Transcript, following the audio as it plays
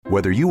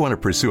Whether you want to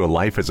pursue a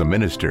life as a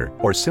minister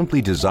or simply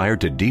desire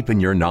to deepen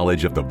your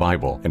knowledge of the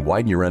Bible and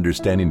widen your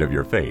understanding of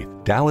your faith,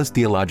 Dallas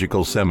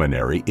Theological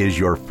Seminary is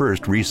your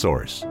first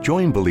resource.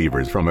 Join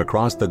believers from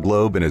across the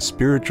globe in a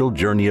spiritual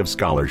journey of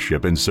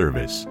scholarship and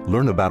service.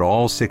 Learn about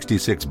all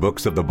 66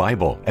 books of the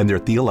Bible and their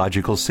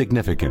theological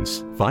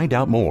significance. Find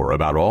out more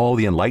about all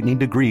the enlightening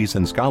degrees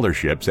and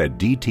scholarships at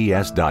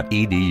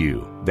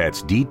dts.edu.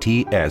 That's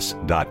dts.edu.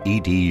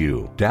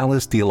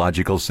 Dallas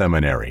Theological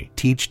Seminary.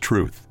 Teach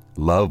truth.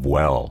 Love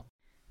well.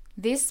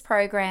 This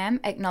program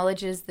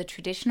acknowledges the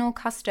traditional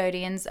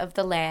custodians of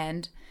the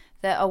land,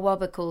 the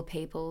Awabakal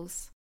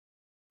peoples.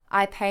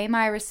 I pay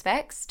my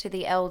respects to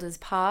the elders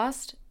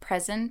past,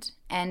 present,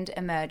 and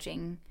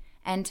emerging,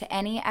 and to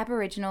any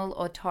Aboriginal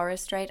or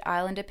Torres Strait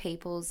Islander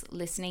peoples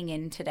listening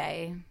in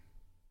today.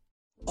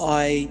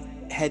 I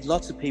had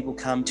lots of people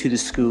come to the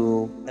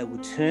school. They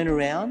would turn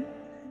around,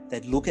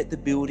 they'd look at the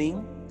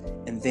building,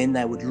 and then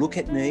they would look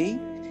at me,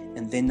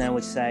 and then they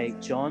would say,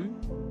 "John,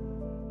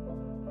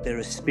 there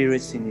are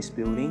spirits in this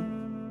building.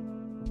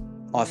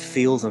 I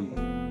feel them."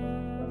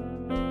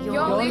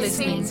 You're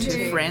listening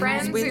to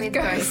Friends with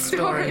Ghost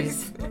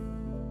Stories.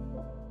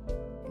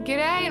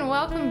 G'day and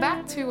welcome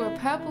back to a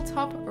Purple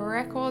Top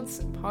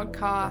Records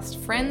podcast,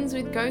 Friends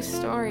with Ghost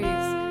Stories.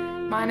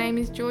 My name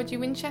is Georgie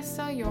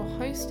Winchester, your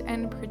host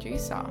and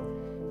producer.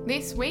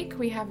 This week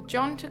we have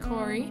John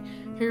Takori,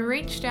 who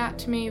reached out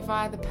to me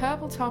via the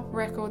Purple Top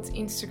Records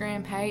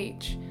Instagram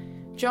page.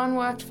 John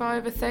worked for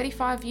over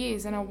 35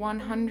 years in a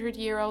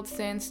 100-year-old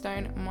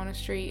sandstone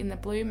monastery in the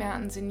Blue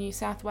Mountains in New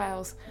South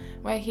Wales,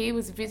 where he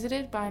was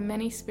visited by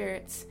many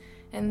spirits,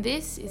 and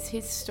this is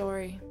his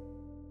story.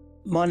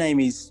 My name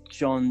is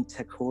John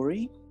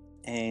Takori,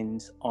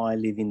 and I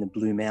live in the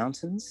Blue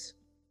Mountains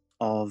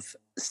of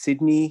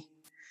Sydney,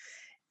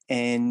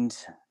 and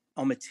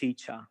I'm a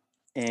teacher,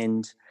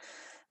 and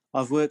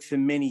I've worked for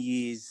many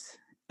years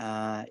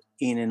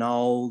in an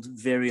old,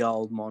 very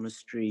old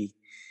monastery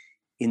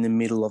in the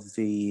middle of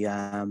the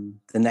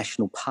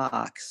national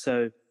park.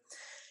 So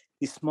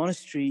this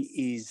monastery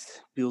is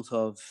built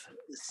of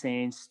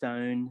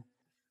sandstone.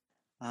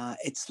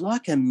 It's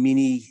like a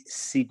mini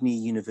Sydney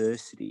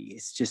University.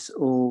 It's just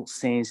all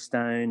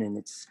sandstone, and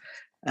it's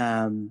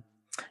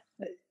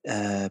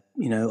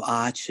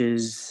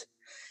arches,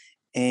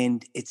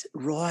 and it's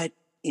right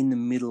in the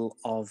middle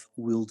of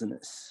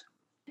wilderness.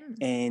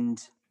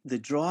 And the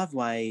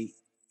driveway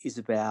is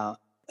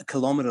about a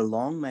kilometre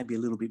long, maybe a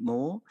little bit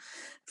more,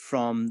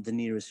 from the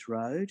nearest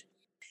road,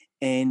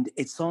 and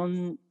it's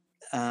on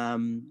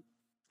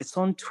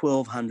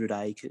 1,200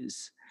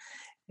 acres,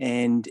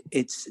 and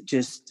it's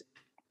just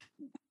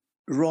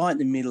right in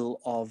the middle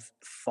of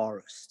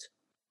forest,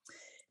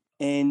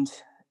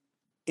 and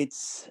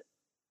it's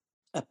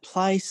a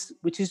place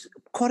which is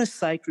quite a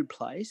sacred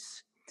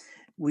place.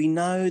 We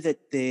know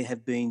that there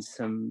have been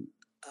some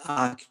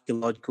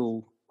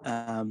archaeological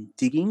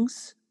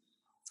diggings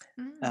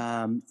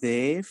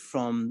there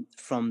from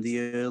the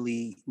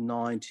early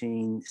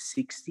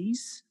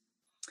 1960s,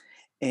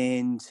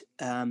 and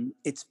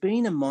it's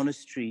been a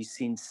monastery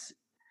since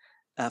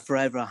for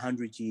over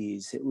 100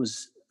 years. It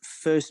was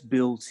first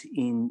built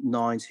in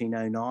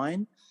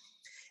 1909,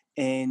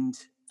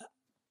 and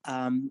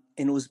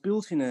it was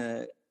built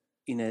at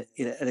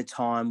a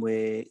time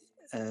where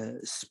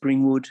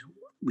Springwood,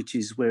 which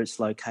is where it's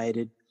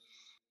located,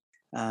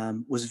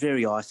 was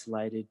very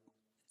isolated.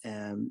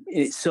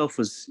 It itself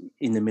was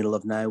in the middle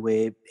of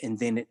nowhere, and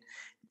then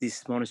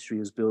this monastery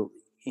was built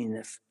in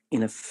a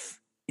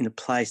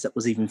place that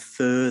was even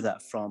further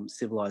from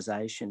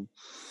civilisation.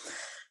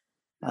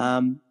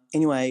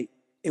 Anyway,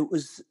 it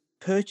was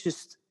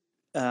purchased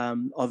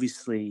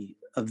obviously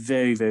a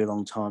very, very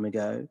long time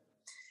ago,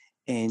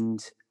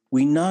 and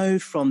we know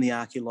from the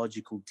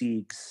archaeological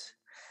digs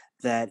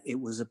that it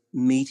was a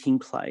meeting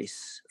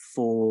place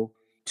for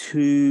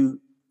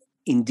two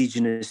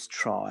Indigenous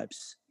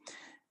tribes,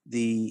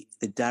 the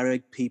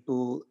Darug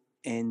people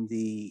and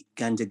the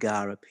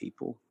Gundagara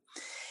people.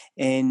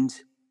 And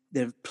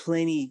there are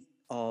plenty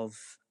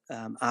of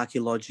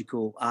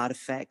archaeological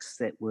artefacts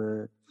that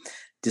were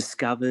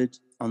discovered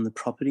on the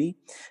property.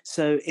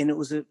 And it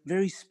was a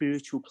very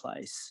spiritual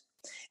place.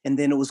 And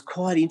then it was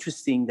quite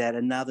interesting that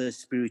another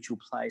spiritual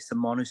place, a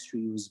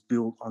monastery, was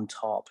built on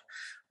top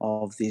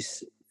of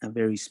this a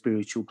very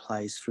spiritual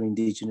place for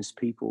Indigenous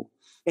people.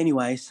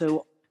 Anyway,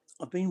 so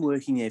I've been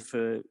working there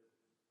for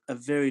a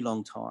very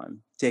long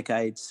time,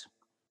 decades,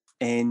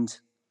 and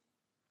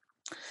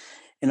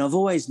I've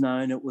always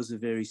known it was a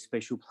very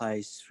special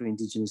place for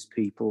Indigenous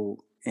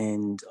people,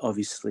 and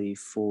obviously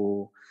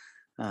for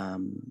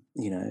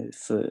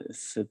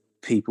for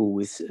people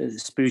with a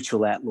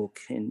spiritual outlook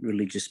and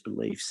religious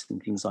beliefs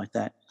and things like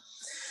that.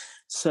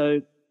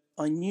 So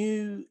I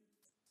knew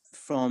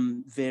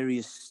from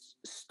various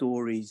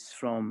stories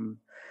from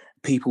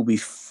people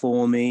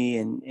before me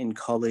and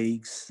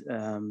colleagues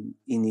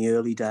in the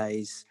early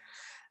days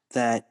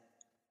that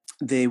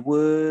there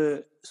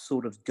were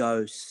sort of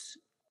ghosts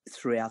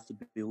throughout the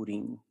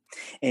building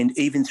and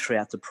even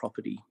throughout the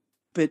property.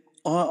 But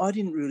I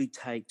didn't really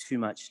take too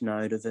much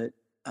note of it.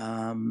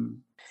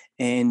 and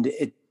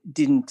it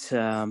didn't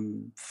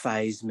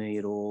faze me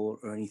at all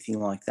or anything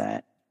like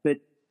that. But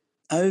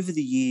over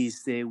the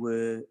years, there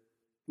were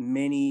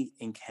many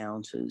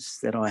encounters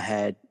that I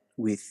had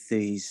with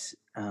these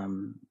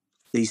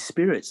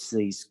spirits,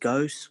 these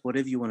ghosts,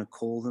 whatever you want to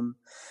call them.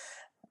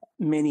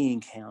 Many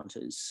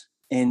encounters,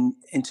 and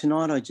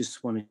tonight I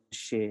just want to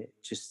share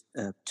just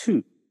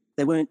two.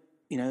 They weren't,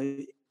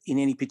 in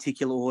any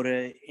particular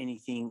order,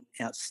 anything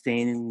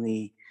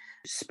outstandingly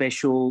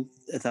special.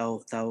 They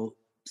were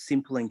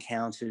simple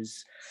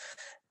encounters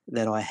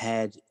that I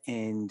had,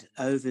 and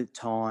over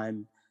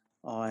time,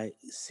 I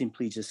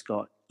simply just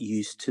got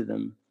used to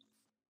them.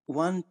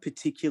 One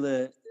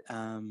particular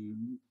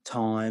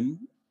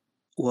time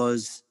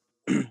was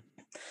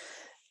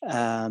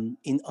on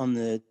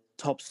the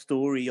top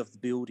story of the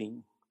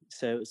building.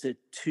 So it was a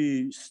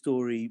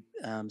 2-story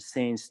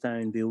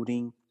sandstone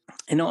building,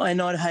 and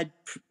I'd had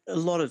a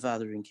lot of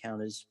other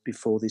encounters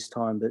before this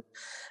time, but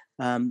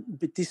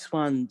this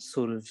one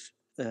sort of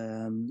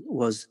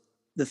was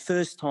the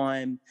first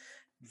time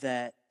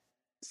that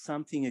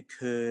something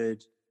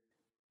occurred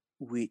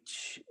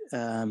which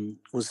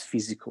was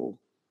physical.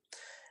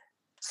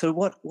 So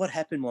what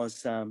happened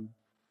was,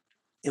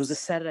 it was a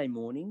Saturday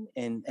morning,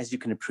 and as you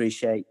can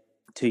appreciate,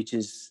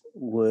 teachers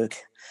work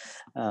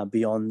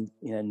beyond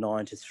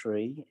 9 to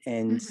 3,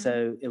 and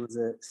so it was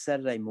a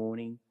Saturday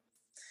morning,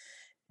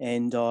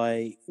 and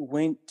I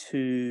went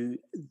to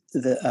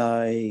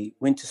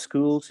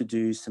school to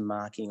do some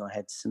marking. I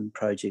had some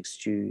projects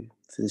due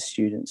for the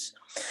students,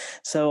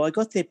 so I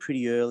got there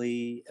pretty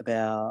early,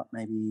 about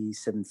maybe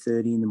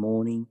 7:30 in the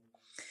morning.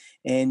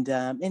 And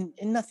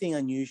nothing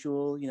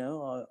unusual,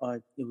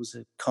 it was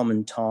a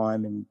common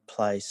time and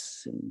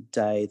place and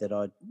day that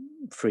I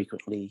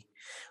frequently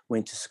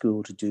went to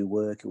school to do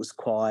work. It was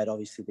quiet.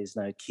 Obviously, there's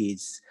no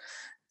kids.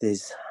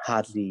 There's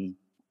hardly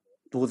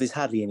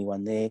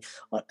anyone there.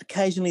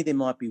 Occasionally, there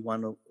might be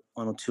one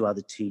or two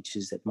other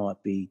teachers that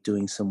might be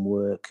doing some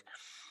work.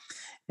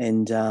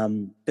 And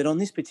but on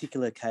this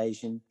particular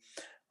occasion,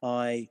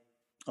 I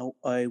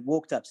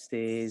walked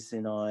upstairs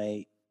and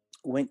I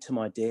went to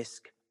my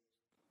desk.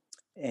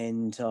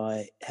 And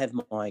I had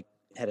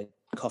a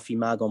coffee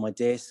mug on my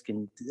desk,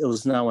 and there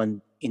was no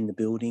one in the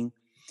building.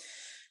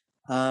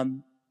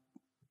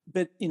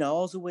 But I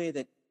was aware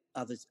that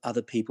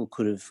other people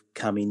could have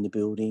come in the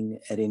building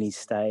at any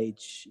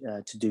stage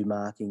to do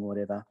marking,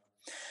 whatever.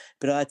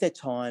 But at that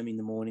time in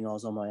the morning, I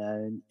was on my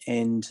own,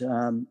 and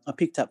I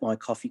picked up my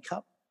coffee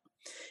cup,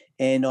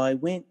 and I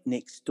went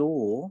next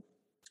door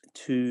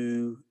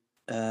to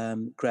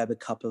grab a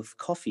cup of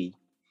coffee.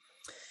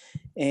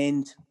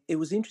 And it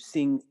was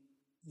interesting.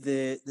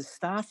 The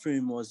staff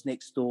room was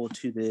next door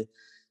to the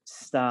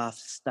staff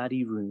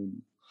study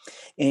room,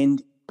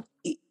 and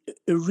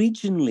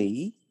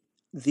originally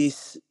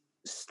this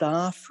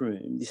staff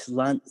room,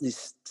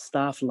 this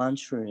staff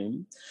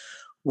lunchroom,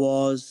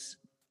 was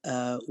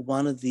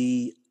one of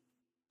the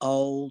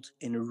old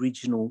and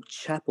original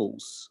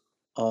chapels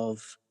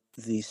of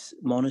this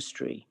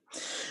monastery,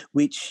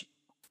 which,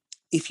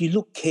 if you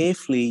look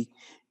carefully,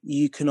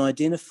 you can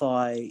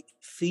identify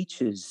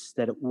features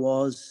that it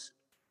was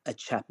a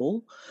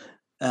chapel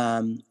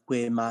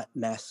where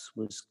mass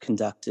was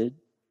conducted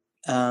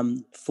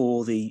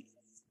for the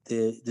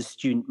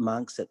student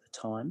monks at the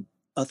time.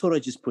 I thought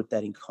I'd just put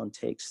that in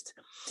context.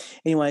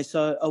 Anyway,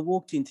 so I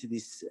walked into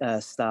this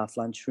staff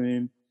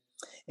lunchroom,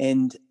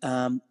 and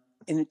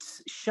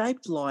it's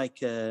shaped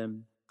like a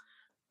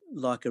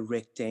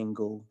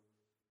rectangle.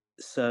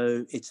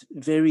 So it's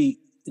very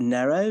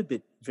narrow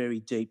but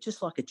very deep,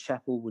 just like a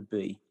chapel would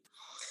be.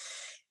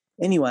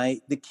 Anyway,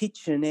 the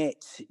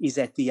kitchenette is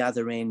at the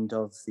other end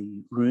of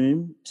the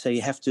room, so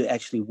you have to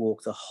actually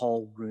walk the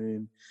whole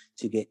room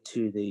to get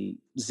to the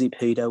zip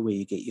heater where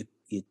you get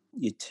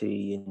your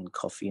tea and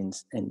coffee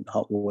and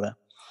hot water.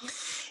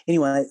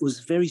 Anyway, it was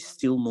very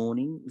still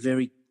morning,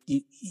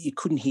 you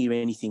couldn't hear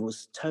anything. It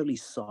was totally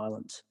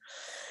silent.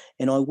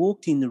 And I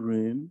walked in the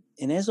room,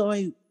 and as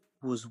I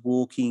was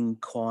walking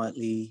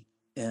quietly,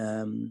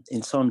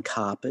 it's on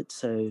carpet,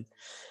 so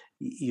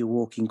you're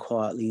walking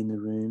quietly in the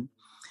room,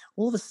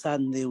 all of a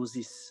sudden there was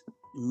this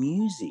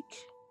music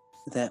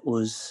that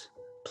was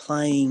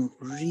playing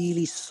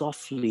really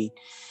softly,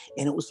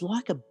 and it was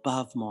like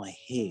above my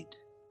head.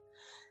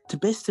 To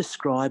best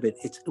describe it,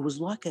 it was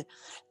like a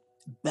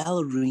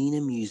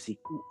ballerina music,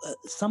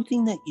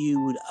 something that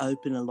you would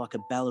open like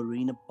a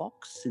ballerina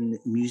box and the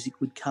music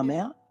would come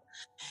out.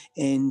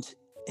 And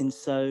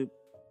so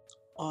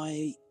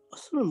I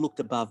sort of looked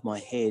above my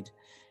head,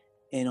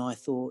 and I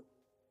thought,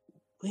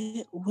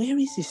 where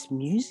is this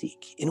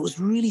music? And it was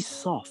really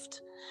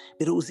soft,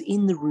 but it was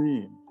in the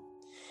room.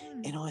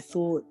 And I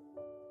thought,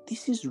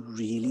 this is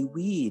really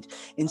weird.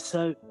 And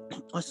so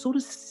I sort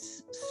of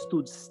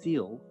stood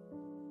still,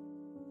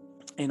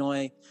 and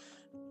I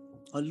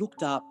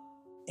looked up,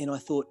 and I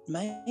thought,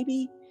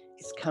 maybe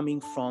it's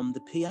coming from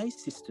the PA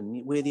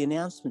system where the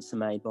announcements are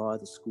made by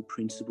the school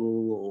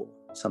principal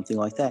or something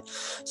like that.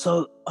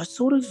 So I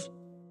sort of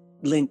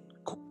leant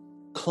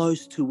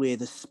close to where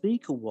the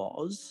speaker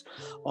was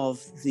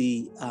of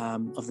the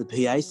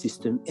PA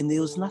system, and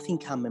there was nothing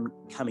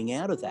coming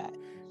out of that.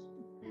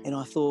 And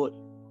I thought,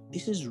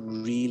 this is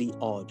really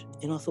odd.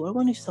 And I thought, I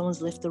wonder if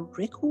someone's left a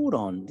record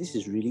on. This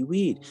is really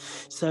weird.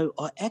 So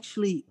I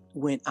actually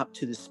went up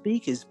to the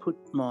speakers, put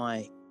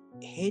my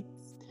head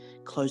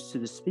close to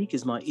the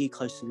speakers, my ear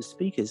close to the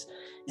speakers,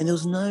 and there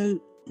was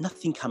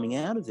nothing coming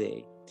out of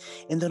there.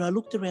 And then I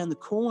looked around the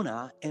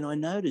corner and I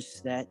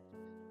noticed that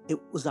it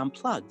was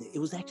unplugged. It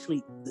was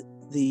actually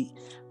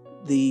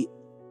it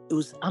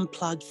was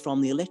unplugged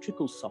from the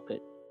electrical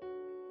socket.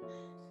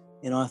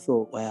 And I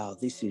thought, wow,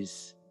 this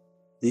is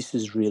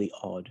really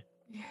odd.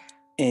 Yeah.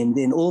 And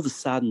then all of a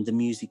sudden the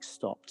music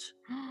stopped.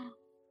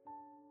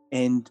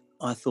 And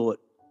I thought,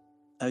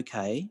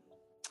 okay.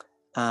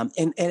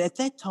 And at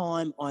that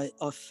time I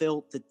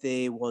felt that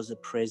there was a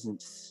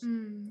presence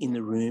in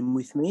the room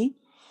with me.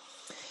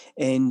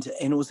 And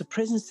it was a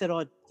presence that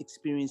I'd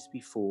experienced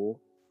before.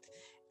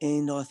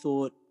 And I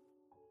thought,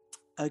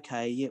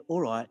 okay, yeah,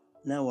 all right,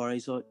 no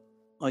worries.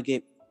 I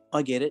get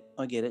it.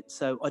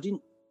 So I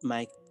didn't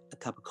make a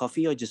cup of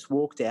coffee. I just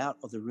walked out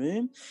of the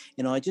room,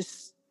 and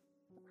that's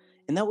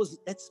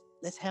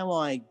how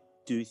I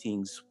do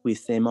things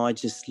with them. I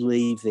just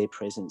leave their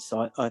presence.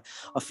 I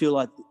feel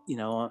like, you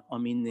know,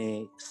 I'm in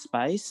their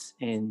space,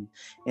 and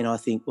I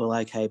think, well,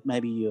 okay,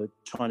 maybe you're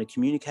trying to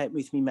communicate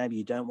with me, maybe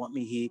you don't want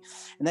me here,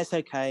 and that's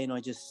okay. And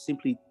I just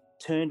simply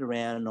turned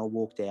around and I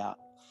walked out.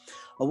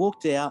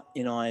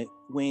 And I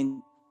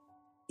went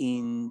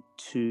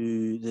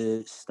into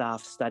the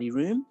staff study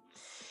room,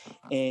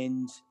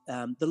 and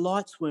the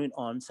lights weren't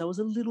on, so it was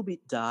a little bit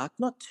dark,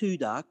 not too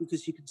dark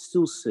because you could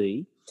still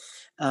see,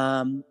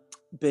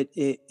 but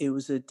it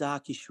was a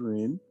darkish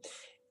room.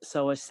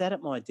 So I sat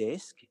at my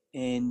desk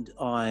and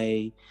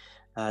I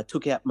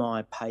took out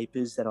my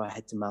papers that I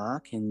had to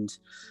mark, and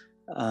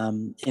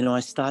I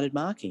started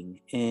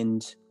marking,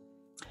 and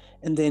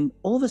then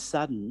all of a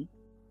sudden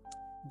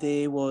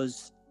there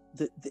was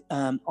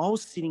I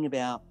was sitting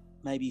about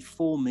maybe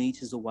 4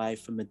 meters away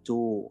from a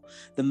door,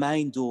 the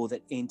main door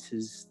that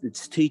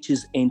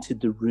teachers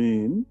entered the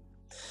room.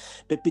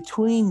 But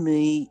between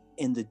me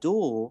and the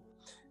door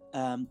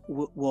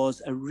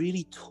was a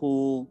really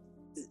tall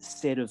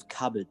set of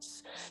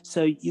cupboards.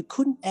 So you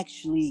couldn't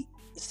actually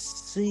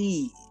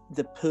see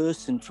the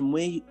person from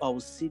where I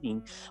was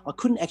sitting. I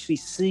couldn't actually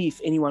see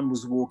if anyone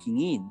was walking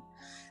in.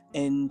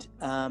 And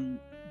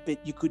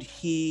but you could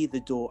hear the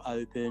door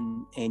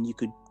open, and you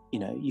could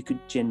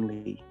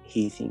generally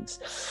hear things.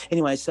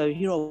 Anyway, so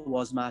here I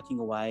was marking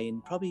away,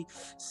 and probably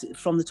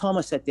from the time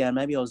I sat down,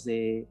 maybe I was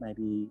there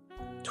maybe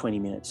 20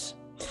 minutes.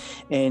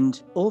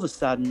 And all of a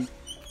sudden,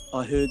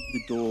 I heard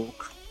the door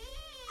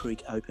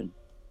creak open.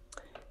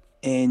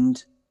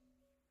 And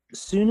as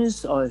soon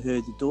as I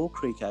heard the door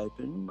creak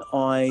open,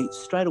 I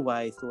straight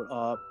away thought,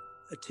 oh,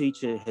 a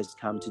teacher has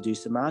come to do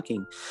some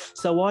marking.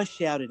 So I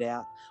shouted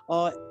out,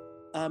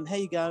 how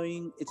you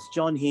going? It's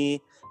John here.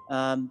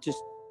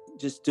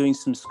 Just doing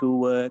some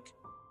schoolwork.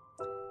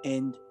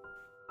 And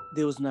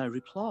there was no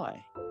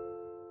reply.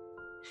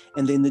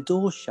 And then the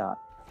door shut,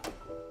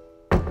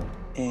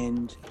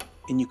 and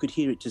you could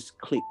hear it just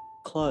click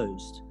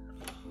closed.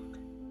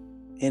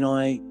 And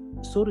I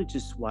sort of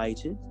just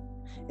waited,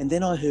 and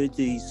then I heard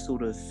these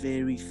sort of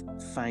very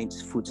faint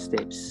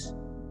footsteps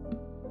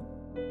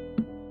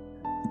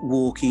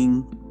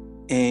walking,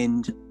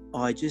 and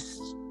I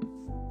just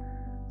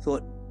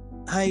thought,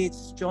 hey,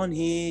 it's John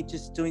here,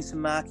 just doing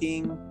some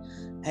marking.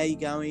 How you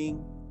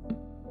going?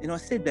 And I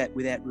said that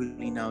without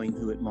really knowing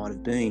who it might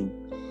have been.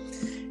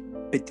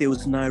 But there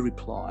was no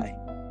reply.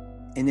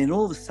 And then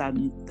all of a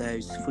sudden,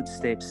 those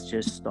footsteps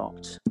just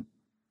stopped.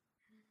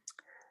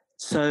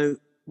 So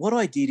what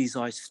I did is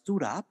I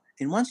stood up,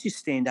 and once you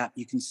stand up,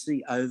 you can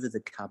see over the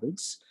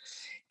cupboards,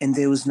 and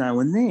there was no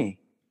one there.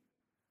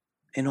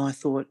 And I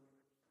thought,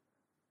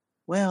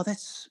 wow,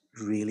 that's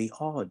really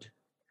odd.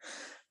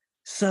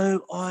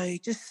 So I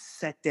just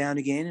sat down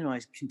again and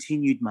I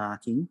continued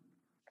marking.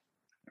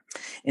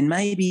 And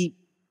maybe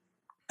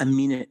a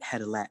minute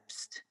had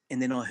elapsed,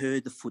 and then I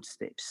heard the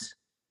footsteps.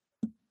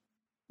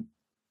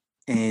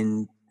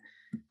 And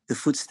the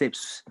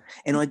footsteps,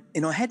 and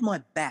I had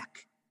my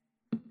back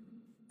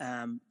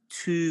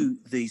to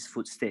these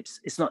footsteps.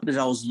 It's not that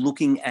I was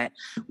looking at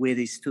where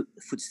these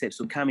footsteps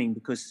were coming,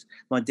 because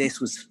my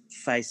desk was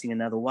facing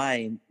another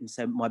way, and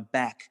so my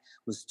back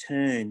was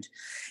turned.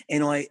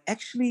 And I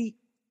actually,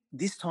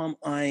 this time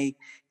I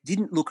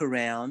didn't look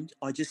around.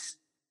 I just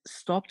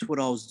stopped what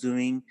I was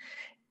doing,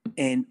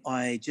 and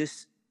I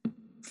just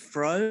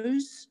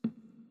froze,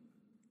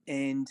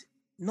 and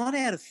not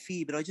out of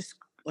fear, but I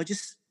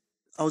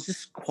was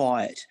just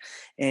quiet,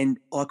 and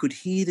I could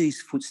hear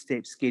these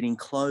footsteps getting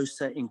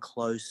closer and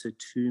closer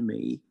to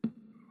me.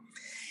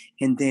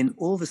 And then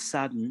all of a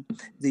sudden,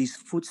 these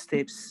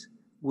footsteps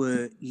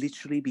were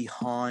literally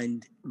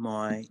behind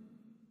my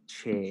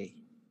chair.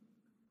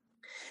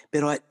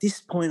 But at this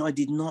point, I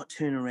did not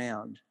turn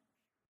around,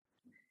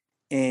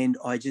 and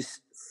I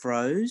just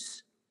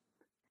froze,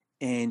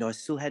 and I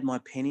still had my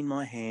pen in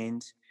my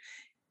hand,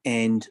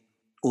 and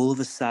all of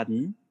a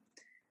sudden,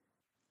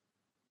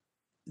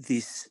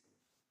 this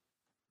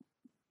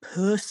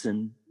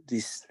person,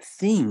 this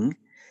thing,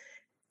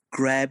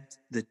 grabbed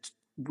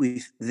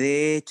with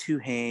their two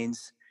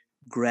hands,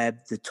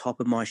 grabbed the top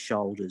of my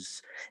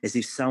shoulders, as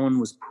if someone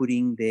was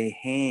putting their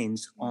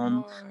hands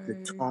on the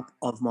top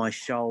of my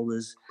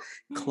shoulders,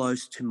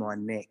 close to my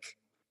neck.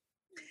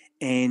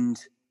 And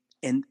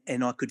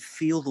I could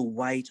feel the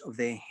weight of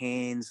their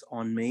hands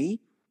on me.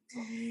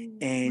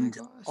 And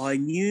I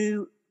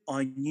knew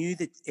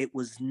that it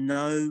was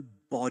no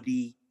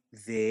body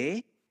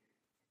there,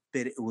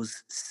 but it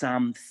was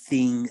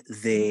something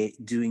there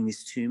doing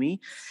this to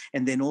me.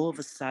 And then all of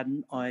a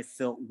sudden I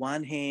felt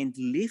one hand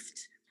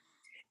lift,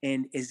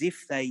 and as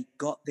if they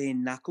got their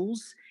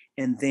knuckles,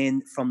 and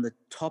then from the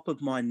top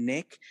of my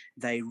neck,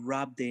 they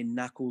rubbed their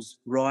knuckles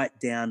right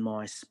down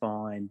my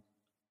spine.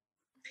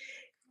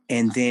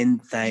 And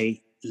then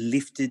they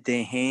lifted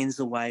their hands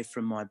away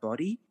from my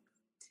body.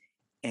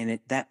 And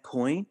at that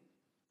point,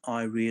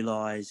 I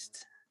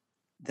realised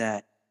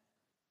that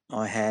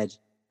I had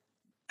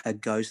a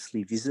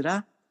ghostly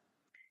visitor.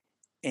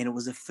 And it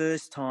was the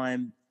first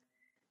time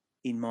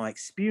in my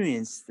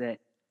experience that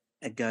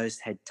a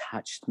ghost had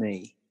touched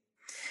me.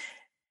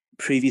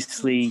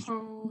 Previously,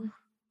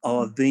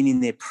 I've been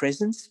in their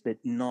presence, but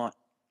not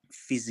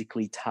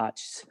physically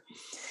touched.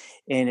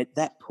 And at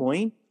that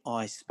point,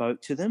 I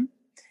spoke to them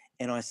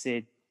and I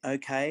said,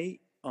 okay,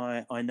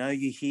 I know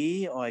you're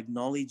here. I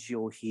acknowledge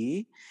you're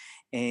here,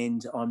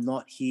 and I'm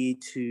not here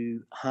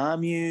to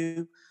harm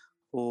you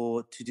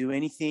or to do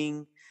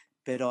anything,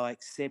 but I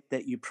accept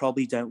that you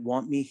probably don't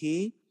want me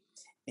here,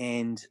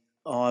 and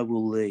I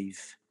will leave.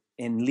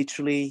 And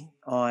literally,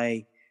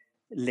 I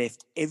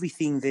left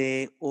everything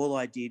there. All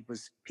I did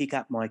was pick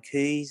up my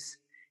keys,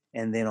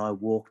 and then I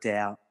walked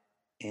out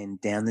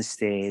and down the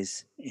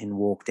stairs and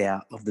walked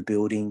out of the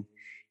building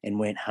and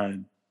went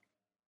home.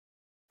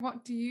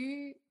 What do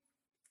you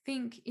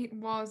think it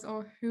was,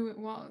 or who it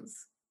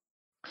was?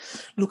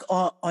 Look,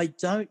 I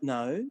don't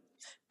know,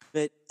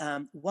 but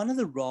one of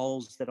the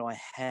roles that I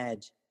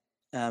had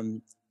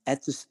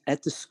at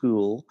the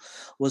school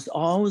was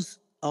I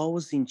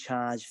was in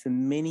charge for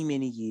many,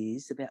 many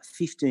years, about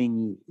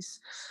 15 years.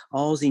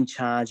 I was in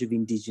charge of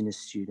Indigenous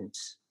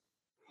students,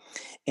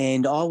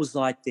 and I was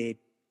like their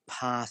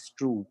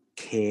pastoral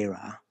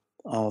carer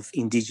of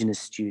Indigenous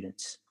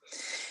students.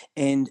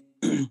 And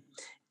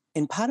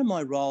and part of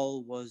my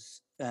role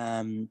was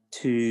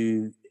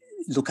to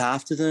look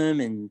after them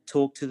and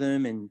talk to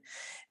them and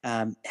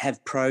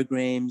have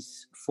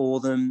programs for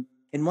them.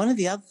 And one of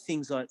the other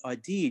things I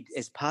did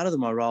as part of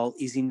my role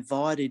is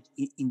invited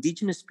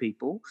Indigenous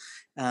people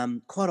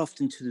quite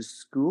often to the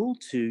school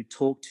to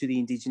talk to the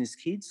Indigenous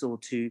kids or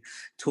to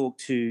talk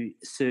to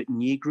certain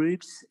year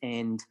groups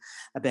and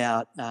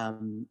about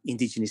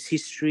Indigenous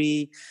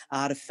history,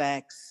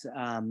 artefacts,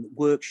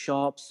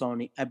 workshops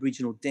on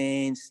Aboriginal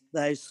dance,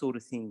 those sort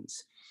of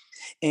things.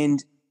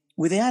 And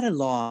without a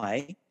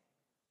lie,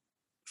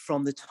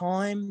 from the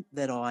time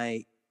that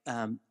I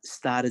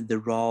started the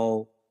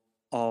role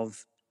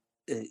of,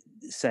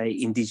 say,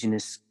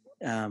 Indigenous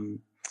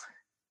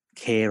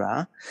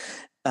carer,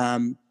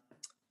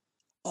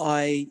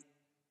 I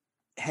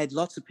had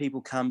lots of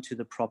people come to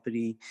the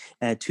property,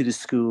 to the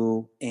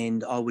school,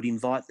 and I would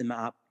invite them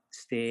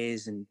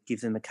upstairs and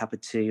give them a cup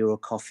of tea or a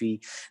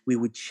coffee. We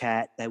would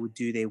chat, they would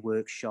do their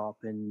workshop,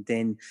 and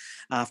then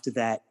after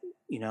that,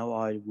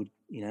 I would,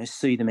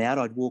 see them out.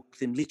 I'd walk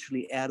them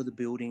literally out of the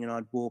building, and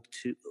I'd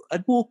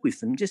walk with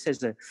them just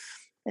as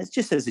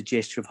a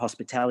gesture of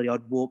hospitality.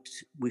 I'd walk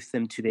with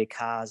them to their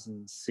cars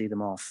and see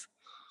them off.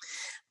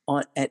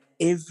 On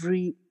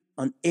every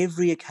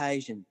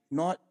occasion,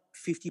 not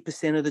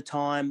 50% of the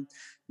time,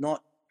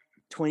 not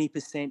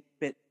 20%,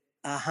 but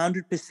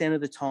 100%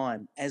 of the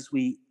time, as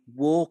we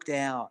walked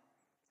out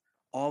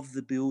of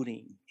the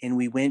building and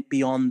we went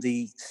beyond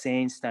the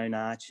sandstone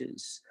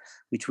arches,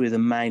 which were the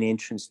main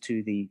entrance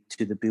to the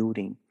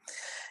building,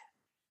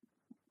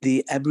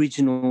 the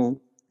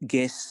Aboriginal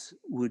guests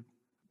would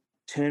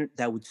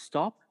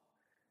stop,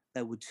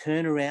 they would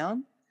turn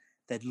around,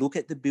 they'd look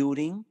at the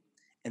building,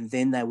 and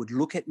then they would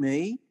look at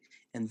me,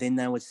 and then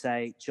they would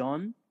say,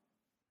 "John,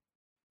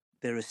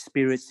 there are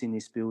spirits in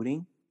this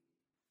building.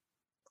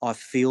 I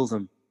feel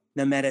them."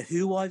 No matter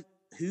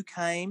who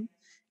came,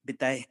 but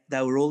they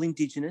were all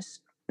Indigenous.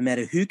 No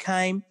matter who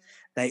came,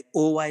 they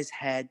always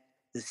had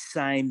the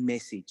same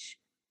message.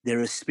 There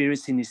are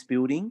spirits in this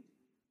building.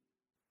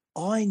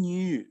 I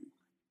knew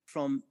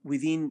from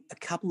within a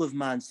couple of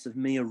months of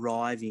me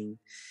arriving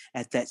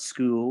at that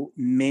school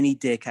many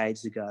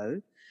decades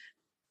ago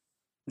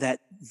that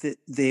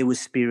there were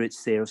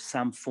spirits there of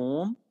some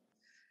form.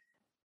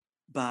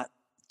 But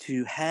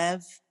to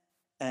have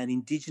an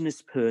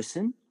Indigenous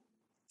person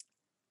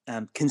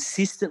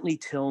consistently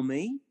tell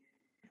me,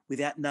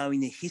 without knowing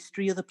the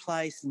history of the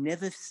place,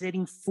 never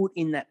setting foot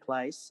in that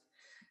place,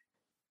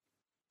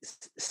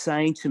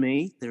 saying to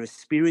me, there are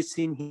spirits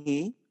in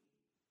here,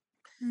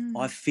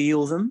 I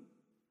feel them,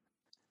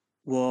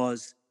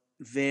 was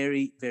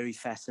very, very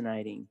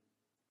fascinating.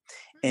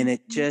 And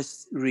it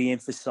just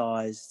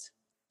re-emphasised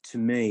to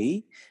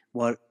me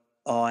what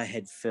I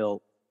had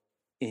felt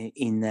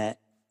in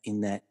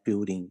that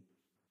building.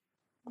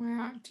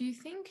 Wow. Do you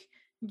think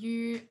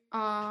you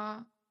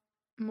are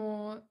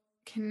more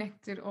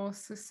connected or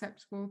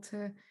susceptible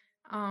to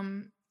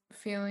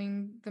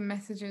feeling the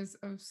messages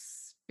of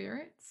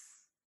spirits?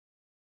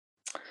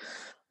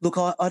 Look,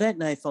 I don't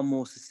know if I'm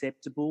more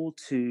susceptible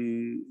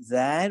to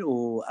that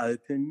or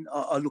open.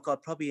 I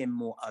probably am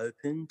more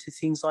open to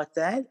things like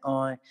that.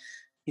 I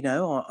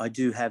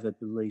do have a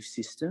belief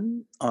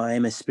system. I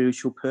am a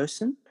spiritual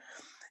person,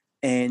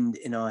 and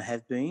I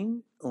have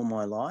been all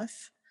my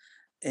life.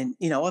 And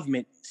I've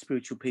met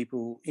spiritual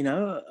people,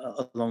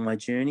 along my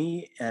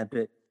journey,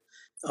 but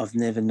I've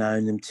never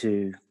known them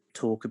to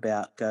talk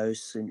about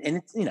ghosts. And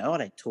it's, I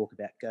don't talk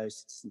about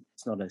ghosts.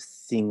 It's not a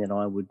thing that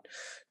I would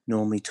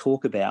normally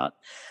talk about.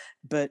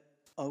 But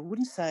I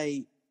wouldn't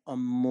say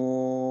I'm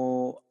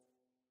more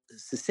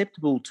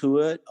susceptible to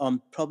it.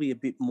 I'm probably a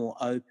bit more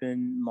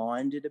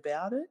open-minded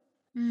about it.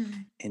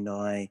 And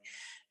I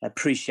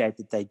appreciate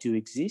that they do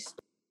exist.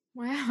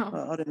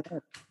 Wow. I don't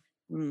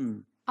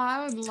know.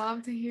 I would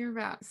love to hear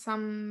about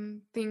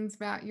some things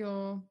about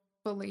your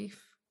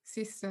belief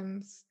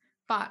systems,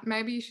 but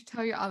maybe you should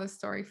tell your other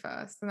story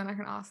first, and then I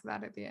can ask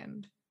that at the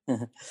end.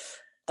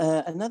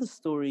 Another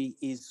story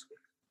is,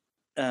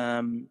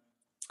 so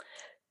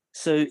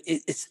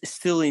it's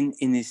still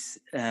in this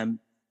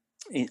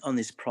on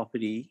this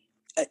property,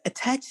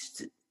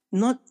 attached,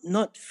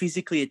 not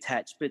physically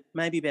attached, but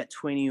maybe about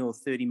 20 or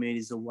 30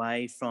 metres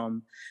away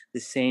from the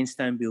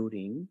sandstone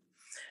building.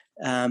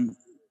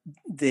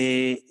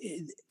 There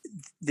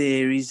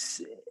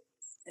is,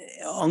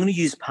 I'm going to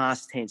use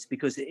past tense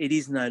because it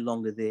is no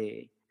longer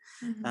there.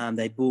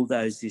 They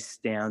bulldozed this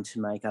down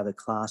to make other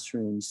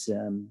classrooms.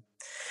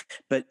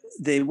 But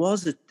there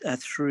was a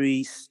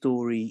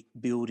 3-storey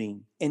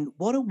building. And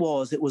what it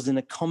was an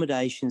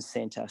accommodation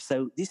centre.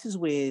 So this is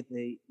where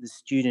the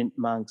student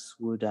monks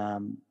would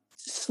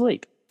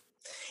sleep.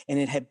 And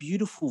it had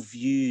beautiful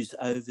views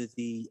over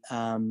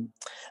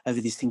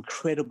this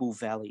incredible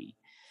valley.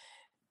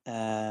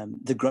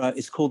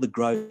 It's called the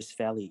Gross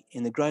Valley,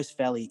 and the Gross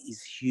Valley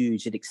is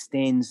huge. It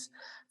extends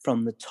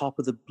from the top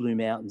of the Blue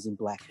Mountains in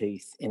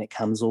Blackheath, and it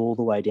comes all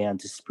the way down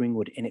to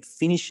Springwood, and it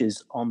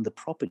finishes on the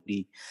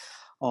property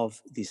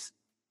of this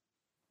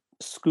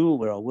school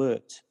where I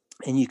worked.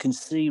 And you can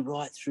see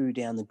right through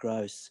down the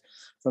Gross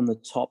from the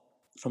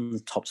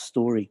top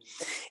story.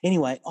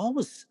 Anyway, I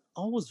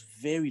was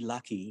very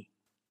lucky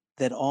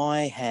that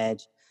I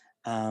had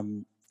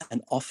an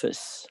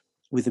office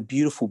with a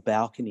beautiful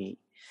balcony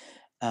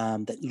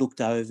that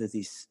looked over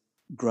this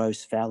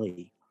Gross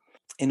Valley.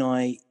 And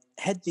I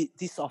had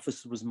this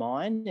office was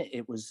mine.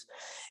 It was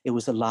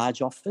a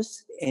large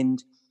office,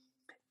 and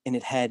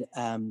it had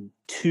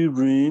 2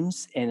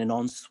 rooms and an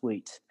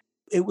ensuite.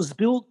 It was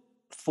built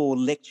for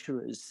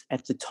lecturers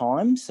at the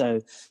time.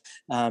 So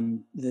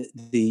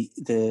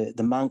the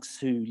monks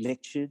who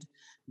lectured,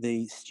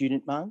 the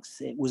student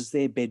monks, it was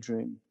their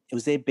bedroom. It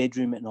was their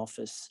bedroom and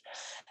office.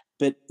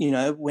 But,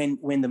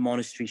 when the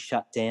monastery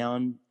shut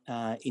down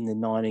in the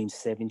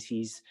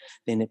 1970s,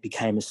 then it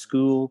became a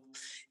school.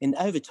 And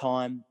over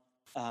time,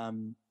 I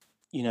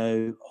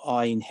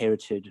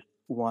inherited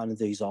one of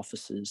these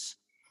offices.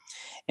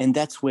 And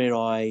that's where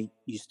I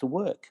used to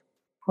work.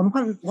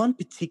 On one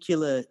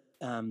particular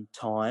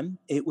time,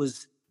 it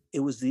was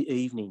the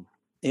evening.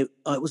 It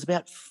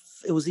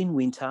was in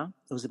winter.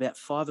 It was about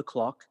 5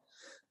 o'clock.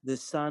 The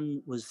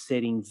sun was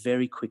setting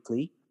very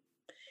quickly.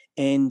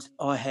 And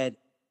I had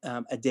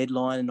a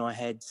deadline, and I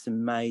had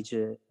some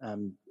major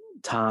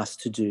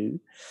tasks to do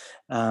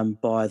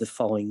by the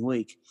following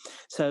week.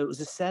 So it was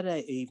a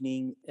Saturday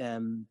evening,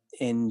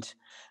 and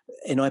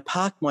I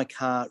parked my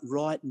car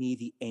right near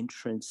the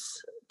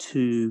entrance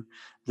to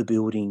the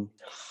building.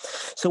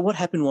 So what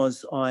happened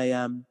was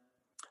I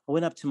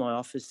went up to my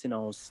office and I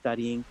was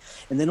studying,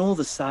 and then all of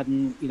a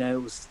sudden,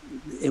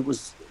 it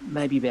was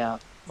maybe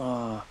about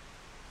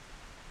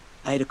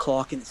 8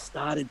 o'clock, and it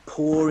started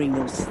pouring.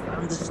 There was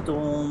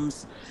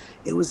thunderstorms.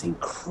 It was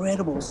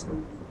incredible.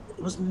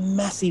 It was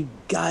massive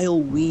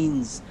gale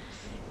winds,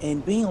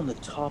 and being on the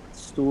top of the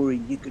story,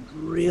 you could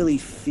really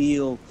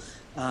feel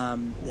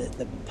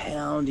the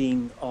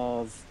pounding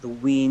of the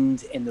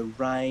wind and the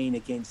rain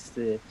against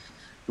the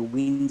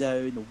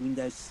window and the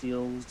window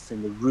sills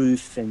and the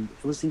roof, and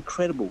it was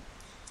incredible.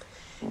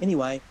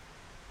 Anyway,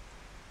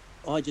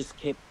 I just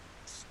kept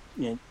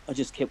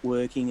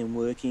working,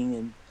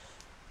 and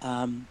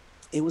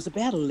it was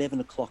about 11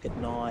 o'clock at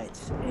night,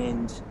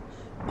 and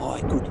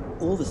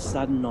all of a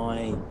sudden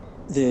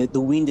the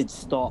wind had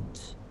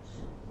stopped.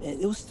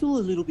 It was still a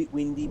little bit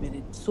windy, but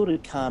it sort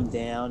of calmed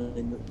down,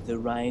 and the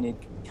rain had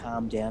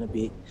calmed down a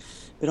bit.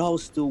 But I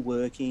was still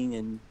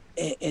working,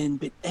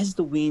 but as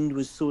the wind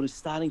was sort of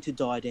starting to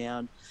die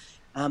down,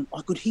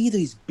 I could hear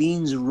these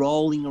bins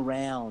rolling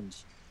around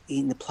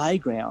in the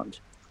playground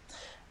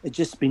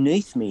just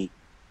beneath me.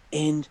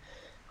 And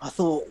I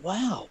thought,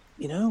 wow,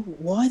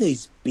 why are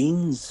these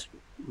bins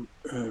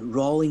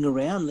rolling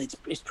around?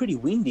 It's pretty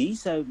windy,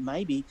 so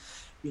maybe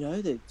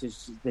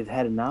they've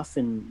had enough,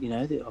 and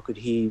I could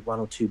hear one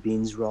or two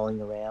bins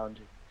rolling around,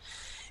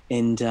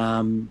 and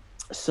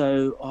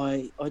so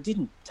I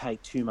didn't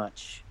take too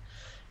much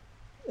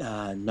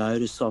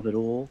notice of it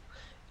all,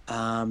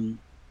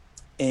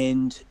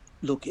 and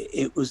look,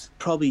 it was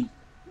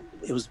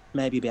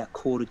maybe about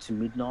quarter to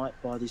midnight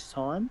by this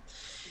time,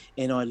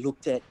 and I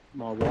looked at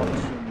my watch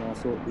and I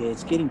thought, yeah,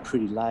 it's getting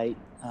pretty late.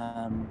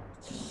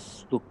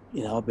 Look,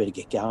 I better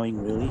get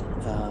going, really.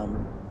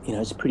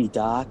 It's pretty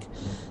dark.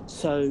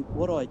 So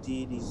what I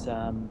did is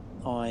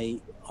I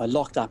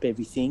locked up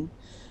everything.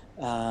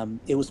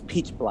 It was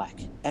pitch black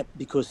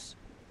because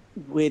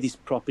where this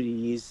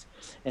property is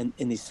and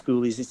this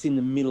school is, it's in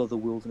the middle of the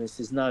wilderness.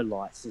 There's no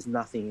lights. There's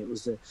nothing. It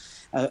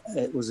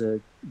was a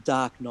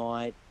dark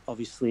night.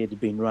 Obviously, it had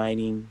been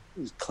raining.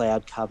 It was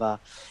cloud cover.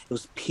 It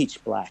was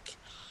pitch black.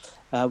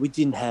 We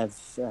didn't have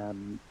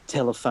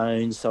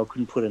telephones, so I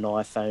couldn't put an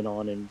iPhone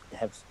on and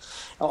have...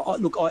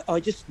 I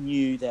just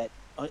knew that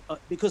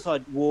because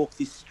I'd walked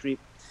this strip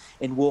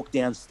and walked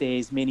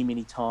downstairs many,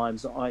 many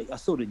times, I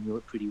sort of knew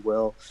it pretty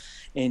well.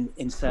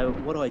 And so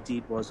what I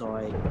did was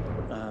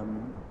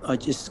I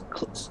just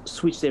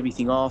switched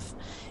everything off,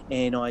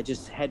 and I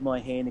just had my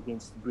hand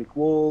against the brick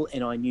wall,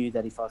 and I knew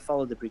that if I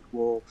followed the brick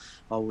wall,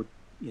 I would,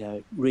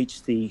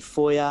 reach the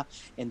foyer,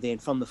 and then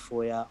from the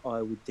foyer,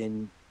 I would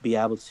then be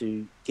able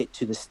to get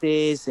to the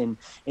stairs and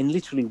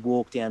literally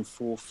walk down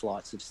 4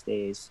 flights of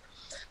stairs.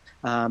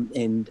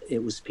 And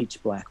it was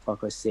pitch black,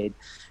 like I said.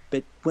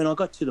 But when I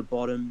got to the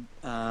bottom,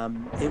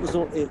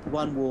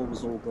 one wall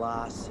was all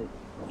glass.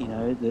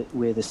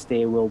 Where the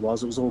stairwell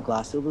was, it was all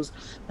glass. There was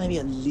maybe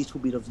a little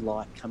bit of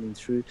light coming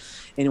through.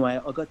 Anyway,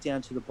 I got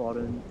down to the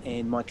bottom,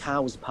 and my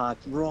car was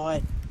parked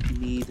right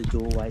near the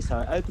doorway. So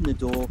I opened the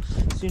door.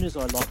 As soon as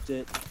I locked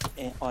it,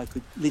 I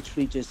could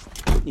literally just,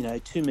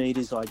 2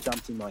 meters, I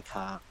jumped in my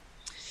car.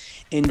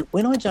 And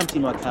when I jumped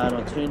in my car and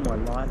I turned my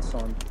lights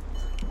on,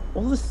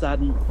 all of a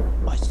sudden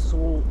I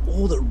saw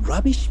all the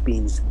rubbish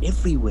bins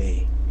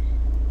everywhere.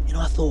 And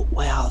I thought,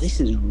 wow, this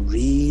is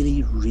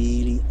really,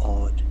 really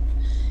odd.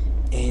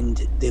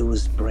 And there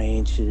was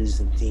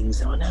branches and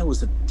things. I know it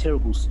was a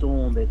terrible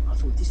storm, but I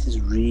thought, this is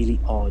really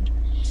odd.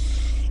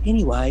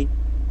 Anyway,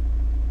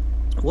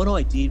 what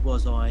I did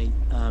was I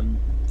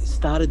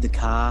started the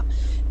car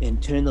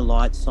and turned the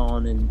lights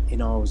on,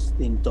 and I was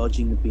then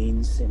dodging the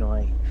bins, and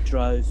I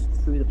drove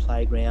through the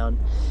playground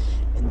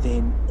and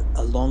then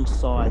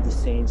alongside the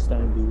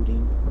sandstone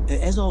building.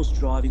 As I was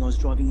driving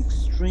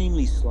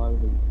extremely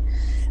slowly.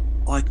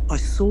 I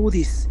saw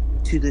this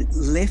to the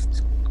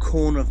left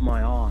corner of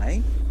my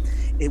eye.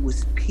 It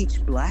was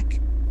pitch black,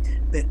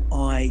 but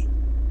I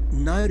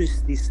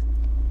noticed this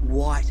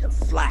white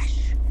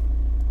flash,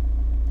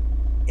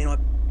 and I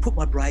put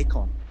my brake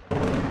on,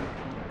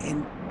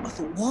 and I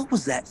thought, what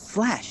was that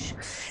flash?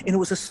 And it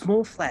was a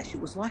small flash. It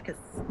was like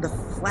the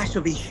flash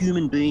of a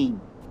human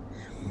being.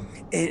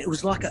 And it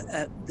was like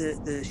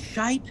the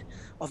shape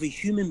of a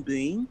human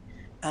being,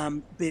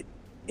 but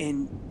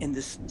and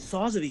the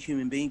size of a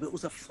human being, but it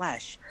was a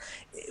flash.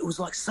 It was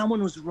like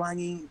someone was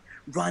running,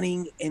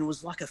 and it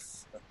was like it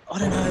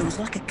was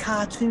like a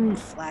cartoon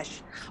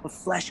flash of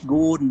Flash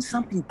Gordon,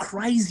 something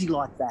crazy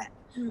like that.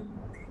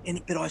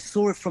 But I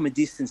saw it from a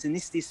distance, and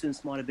this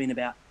distance might have been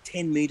about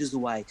 10 meters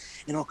away,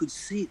 and I could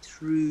see it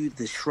through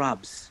the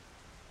shrubs.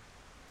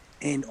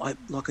 And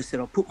like I said,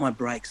 I put my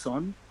brakes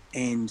on,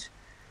 and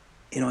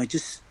I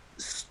just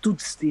stood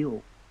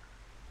still,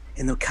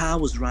 and the car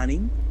was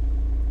running,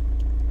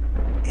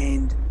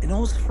 and I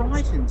was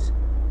frightened,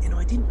 and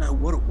I didn't know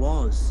what it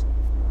was.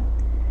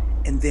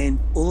 And then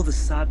all of a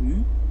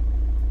sudden,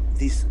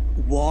 this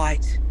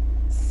white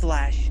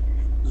flash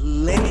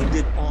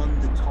landed on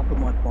the top of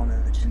my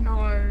bonnet. No.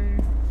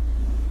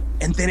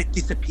 And then it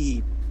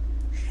disappeared.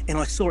 And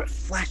I saw it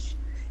flash,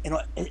 and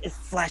it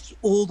flashed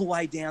all the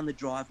way down the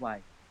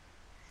driveway.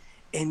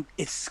 And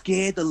it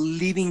scared the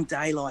living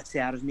daylights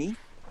out of me.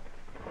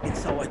 And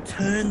so I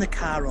turned the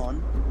car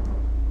on,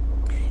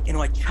 and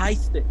I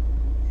chased it.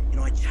 And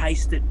I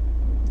chased it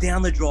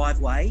down the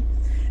driveway.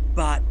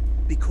 But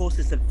because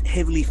it's a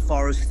heavily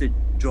forested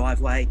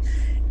driveway,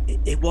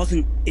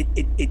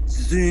 it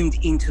zoomed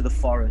into the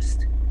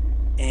forest,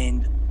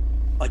 and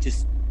I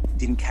just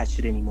didn't catch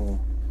it anymore,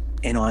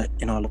 and I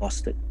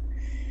lost it.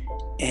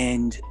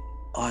 And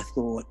I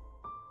thought,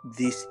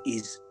 this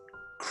is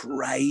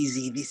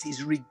crazy, this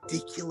is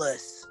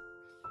ridiculous.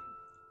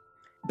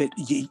 But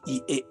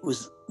it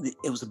was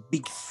a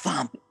big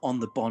thump on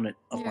the bonnet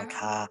of my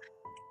car,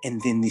 and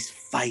then this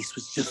face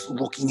was just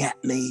looking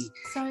at me.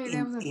 So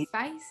there was a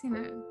face in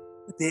it?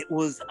 There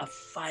was a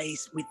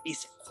face with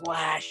this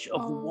flash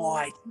of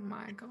white. Oh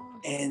my God.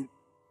 And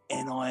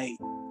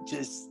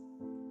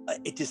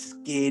it just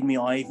scared me.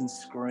 I even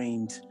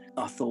screamed.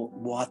 I thought,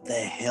 what the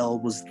hell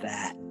was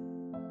that?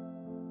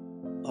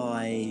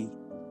 I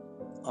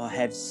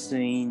have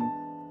seen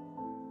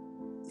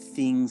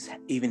things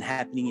even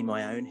happening in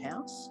my own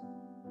house.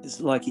 It's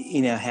like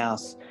in our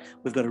house,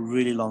 we've got a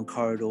really long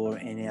corridor,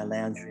 and our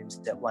lounge room's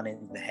at one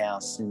end of the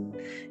house, and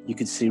you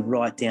can see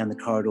right down the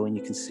corridor, and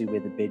you can see where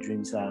the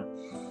bedrooms are.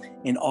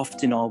 And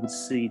often I would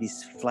see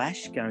this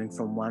flash going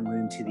from one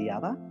room to the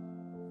other,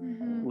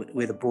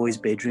 where the boys'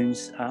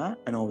 bedrooms are,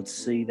 and I would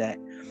see that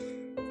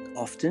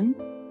often.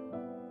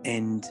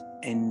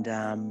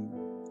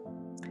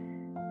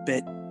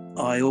 But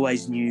I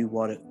always knew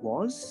what it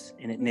was,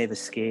 and it never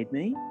scared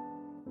me.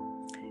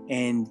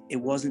 And it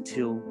wasn't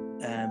till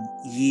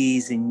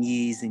years and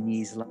years and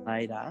years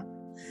later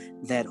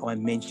that I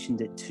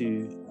mentioned it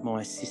to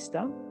my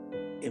sister,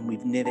 and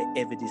we've never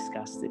ever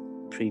discussed it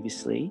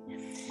previously.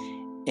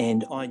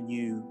 And I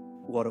knew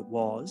what it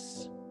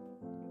was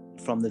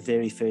from the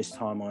very first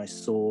time I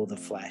saw the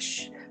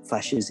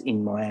flashes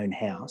in my own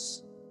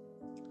house.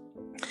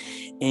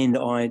 And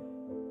I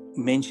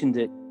mentioned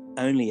it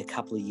only a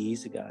couple of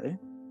years ago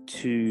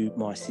to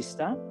my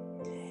sister,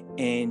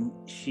 and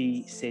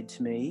she said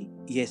to me,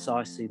 yes,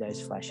 I see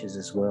those flashes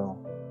as well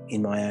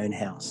in my own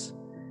house.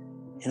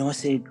 And I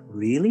said,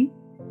 really?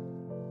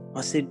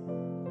 I said,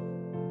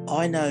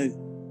 I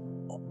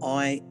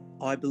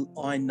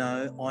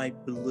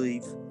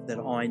believe that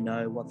I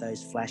know what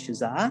those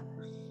flashes are,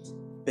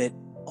 but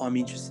I'm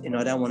interested, and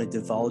I don't want to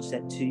divulge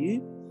that to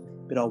you,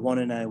 but I want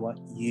to know what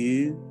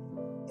you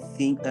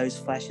think those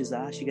flashes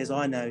are. She goes,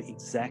 I know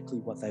exactly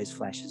what those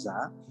flashes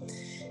are.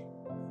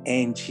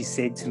 And she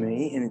said to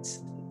me, and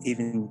it's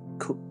even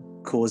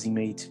causing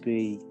me to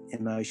be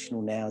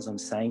emotional now as I'm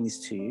saying this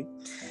to you,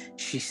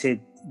 she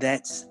said,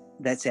 that's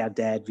our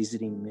dad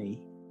visiting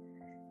me.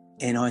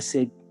 And I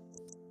said,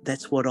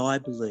 that's what I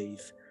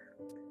believe.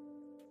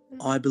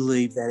 I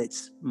believe that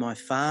it's my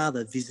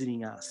father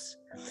visiting us.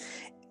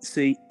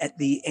 See, at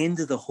the end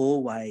of the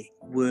hallway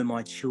were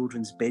my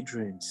children's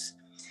bedrooms,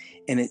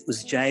 and it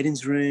was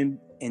Jaden's room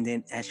and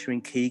then Asher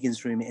and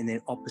Keegan's room, and then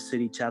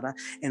opposite each other.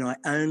 And I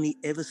only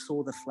ever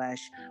saw the flash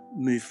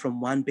move from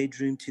one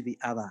bedroom to the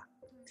other.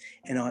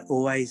 And I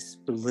always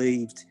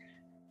believed,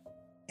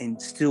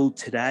 and still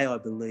today I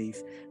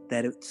believe,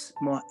 that it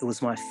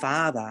was my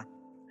father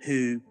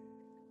who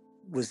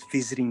was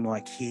visiting my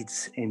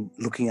kids and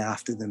looking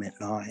after them at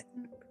night.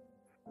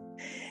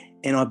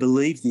 And I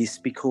believe this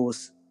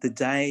because the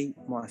day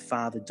my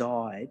father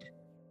died,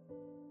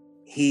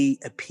 he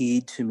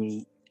appeared to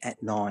me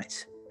at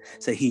night.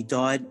 So he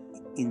died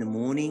in the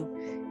morning,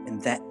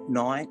 and that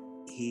night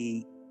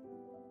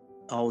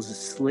I was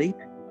asleep,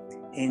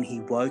 and he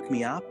woke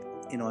me up,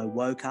 and I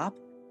woke up,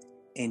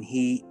 and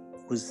he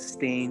was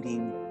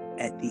standing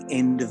at the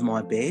end of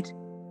my bed,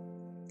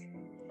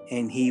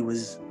 and he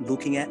was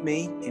looking at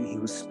me, and he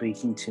was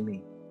speaking to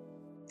me.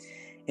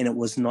 And it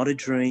was not a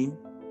dream,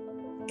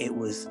 it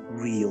was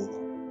real.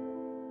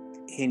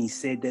 And he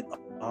said that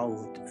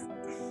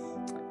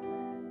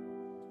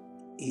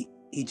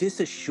he just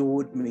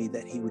assured me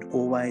that he would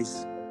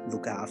always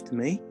look after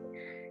me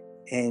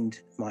and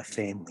my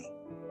family.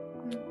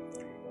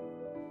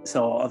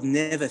 So I've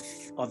never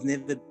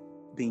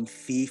been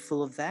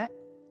fearful of that.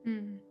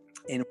 And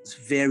it was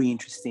very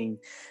interesting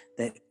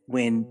that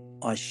when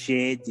I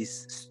shared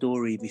this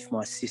story with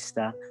my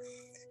sister,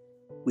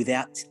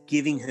 without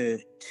giving her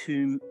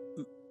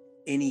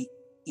any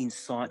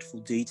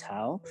insightful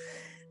detail,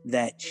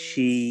 that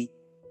she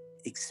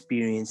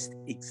experienced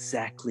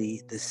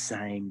exactly the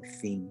same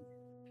thing.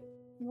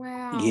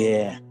 Wow.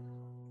 Yeah.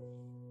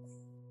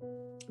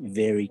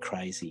 Very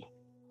crazy.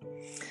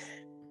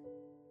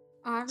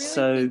 I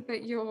really think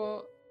that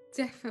you're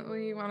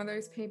definitely one of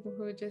those people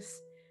who are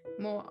just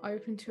more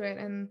open to it,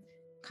 and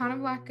kind of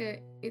like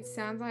it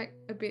sounds like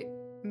a bit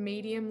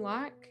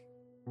medium-like.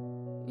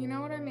 You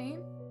know what I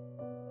mean?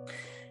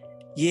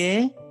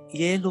 Yeah.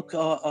 Look,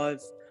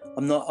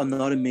 I'm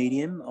not a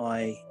medium.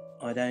 I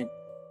don't.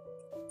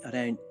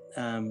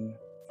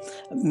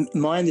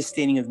 My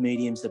understanding of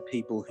mediums are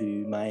people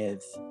who may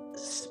have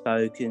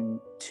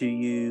spoken to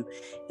you,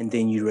 and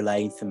then you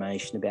relay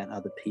information about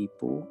other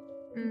people.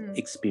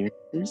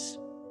 Experiences.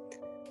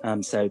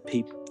 So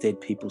dead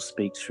people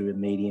speak through a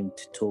medium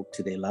to talk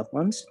to their loved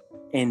ones,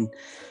 and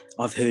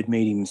I've heard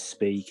mediums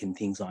speak and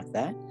things like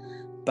that.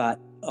 But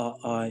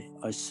I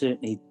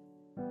certainly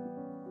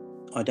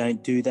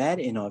don't do that,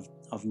 and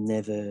I've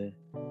never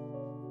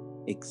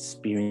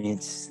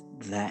experienced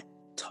that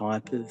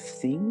type of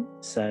thing.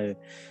 So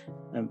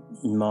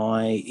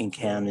my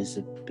encounters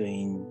have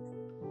been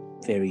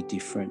very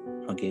different,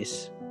 I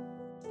guess.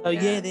 So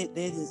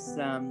there's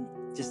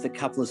just a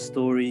couple of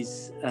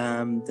stories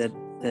that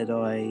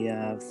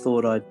I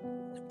thought I'd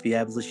be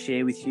able to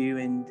share with you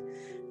and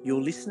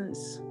your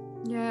listeners.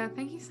 Yeah,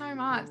 thank you so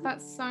much.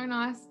 That's so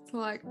nice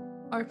to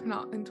open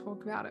up and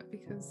talk about it,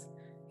 because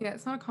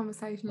it's not a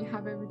conversation you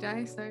have every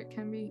day, so it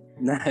can be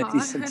hard. It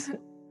isn't.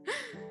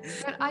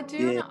 But I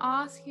do want to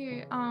ask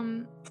you,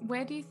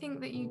 where do you think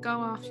that you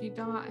go after you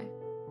die?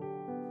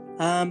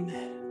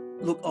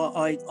 Look,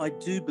 I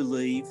do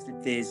believe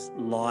that there's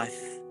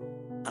life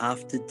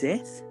after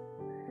death,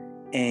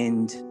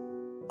 and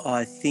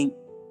I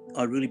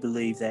really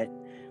believe that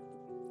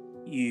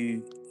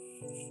you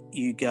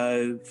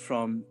go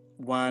from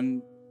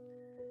one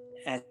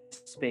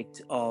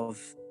aspect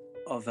of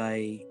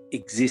a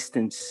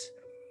existence,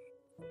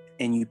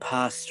 and you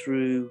pass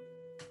through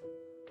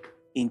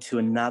into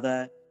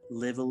another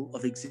level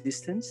of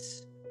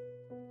existence.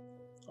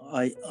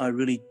 I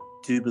really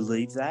do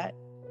believe that.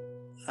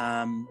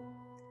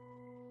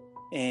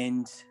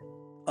 And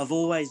I've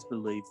always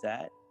believed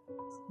that.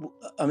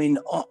 I mean,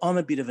 I'm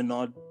a bit of an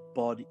odd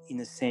bod in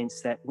the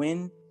sense that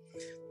when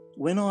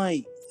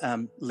I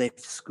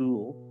left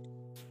school,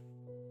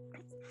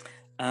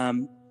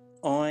 I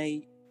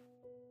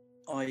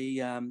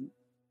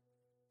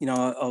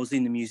was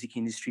in the music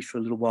industry for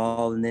a little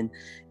while, and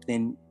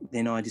then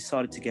I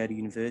decided to go to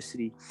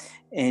university,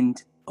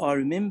 and I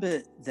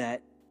remember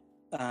that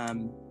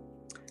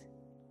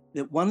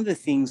that one of the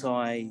things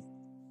I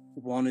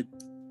wanted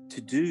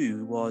to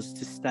do was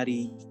to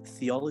study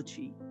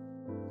theology,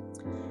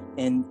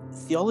 and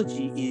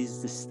theology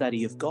is the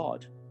study of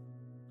God.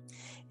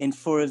 And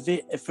for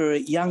a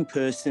young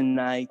person,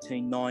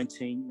 18,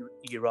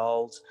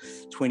 19-year-old,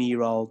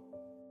 20-year-old,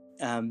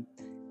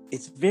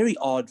 it's very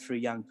odd for a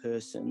young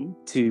person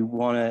to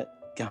want to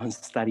go and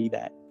study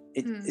that.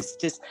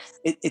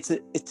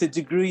 It's a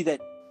degree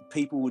that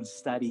people would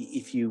study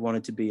if you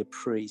wanted to be a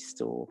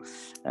priest or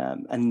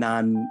a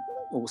nun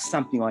or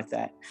something like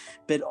that.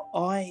 But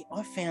I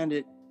found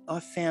it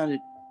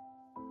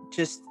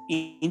just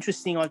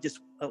interesting. I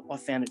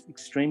found it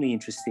extremely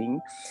interesting,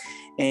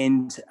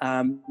 and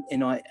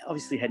I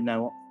obviously had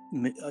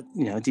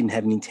I didn't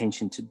have an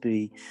intention to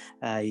be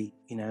a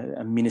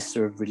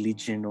minister of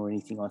religion or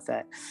anything like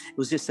that. It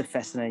was just a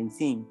fascinating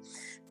thing.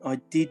 I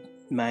did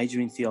major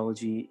in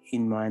theology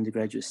in my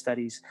undergraduate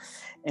studies,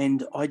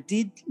 and I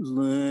did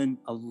learn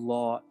a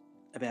lot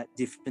about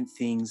different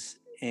things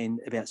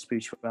and about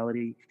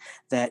spirituality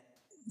that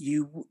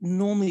you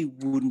normally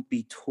wouldn't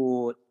be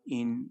taught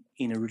in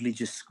a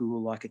religious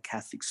school like a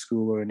Catholic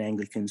school or an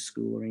Anglican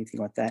school or anything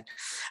like that.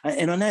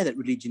 And I know that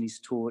religion is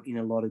taught in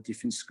a lot of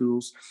different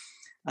schools,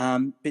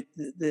 but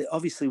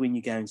obviously when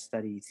you go and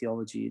study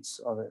theology, it's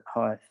of a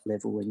high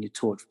level and you're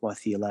taught by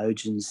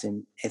theologians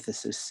and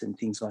ethicists and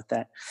things like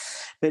that.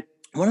 But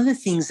one of the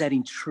things that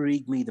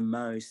intrigued me the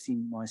most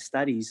in my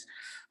studies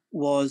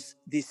was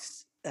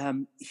this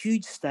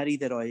huge study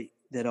that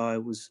I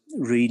was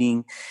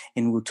reading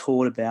and were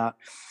taught about,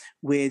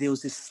 where there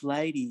was this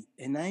lady,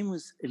 her name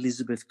was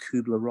Elizabeth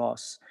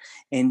Kubler-Ross,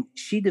 and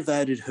she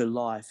devoted her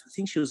life, I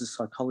think she was a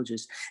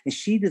psychologist, and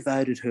she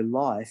devoted her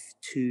life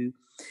to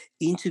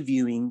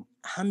interviewing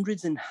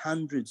hundreds and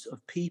hundreds of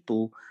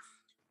people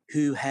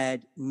who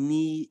had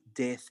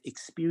near-death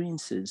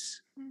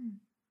experiences.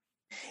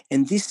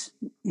 And this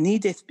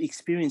near-death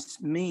experience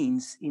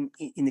means,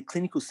 in the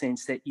clinical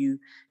sense, that you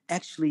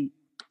actually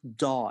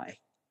die.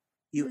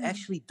 You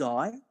actually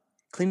die,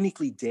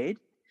 clinically dead,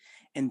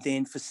 and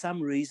then for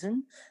some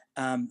reason,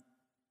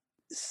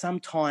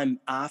 sometime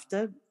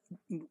after,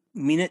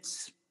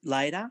 minutes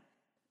later,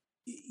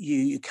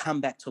 you come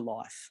back to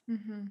life.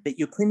 But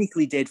you're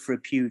clinically dead for a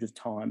period of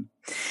time.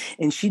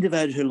 And she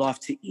devoted her life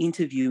to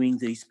interviewing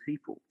these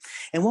people.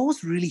 And what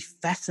was really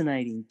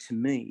fascinating to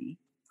me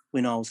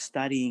when I was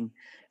studying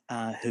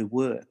her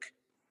work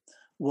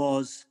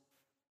was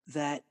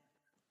that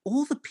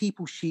all the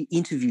people she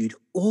interviewed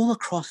all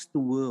across the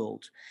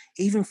world,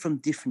 even from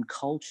different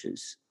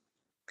cultures,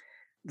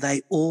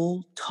 they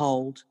all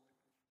told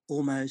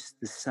almost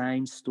the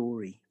same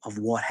story of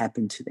what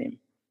happened to them.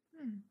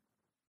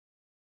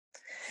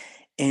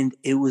 And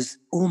it was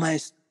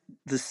almost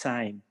the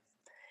same,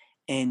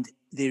 and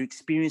their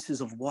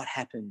experiences of what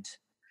happened.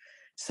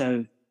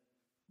 So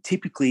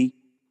typically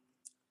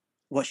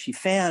what she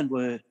found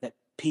were that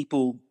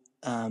people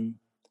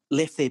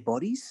left their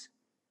bodies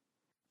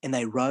and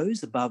they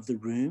rose above the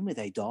room where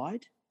they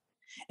died,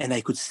 and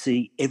they could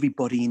see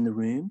everybody in the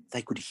room.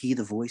 They could hear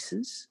the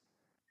voices.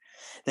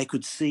 They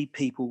could see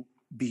people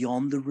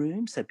beyond the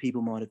room. So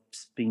people might have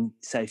been,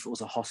 say if it was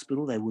a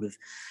hospital, they would have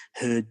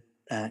heard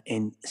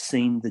and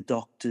seen the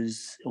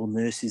doctors or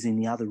nurses in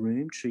the other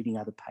room treating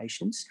other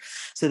patients.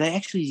 So they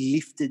actually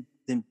lifted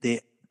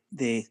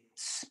their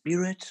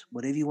spirit,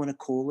 whatever you want to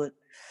call it,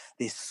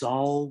 their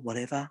soul,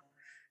 whatever.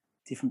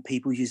 Different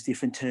people use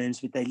different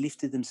terms, but they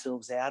lifted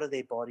themselves out of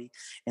their body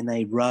and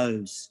they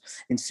rose.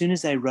 And as soon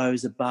as they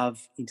rose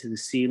above into the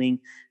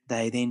ceiling,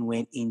 they then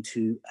went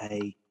into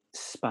a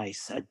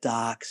space, a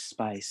dark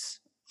space.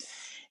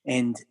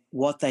 And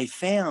what they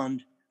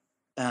found,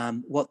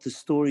 what the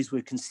stories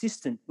were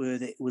consistent were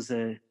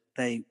that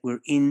they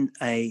were in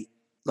a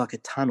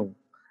tunnel,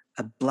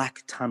 a black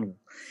tunnel,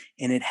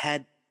 and it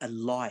had a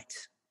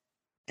light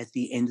at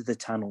the end of the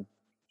tunnel.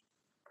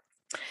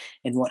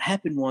 And what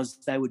happened was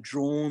they were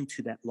drawn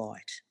to that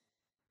light.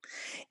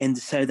 And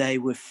so they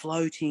were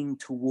floating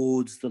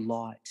towards the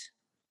light.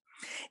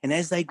 And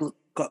as they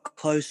got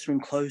closer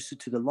and closer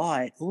to the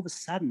light, all of a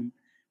sudden,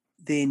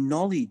 their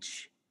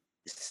knowledge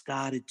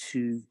started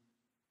to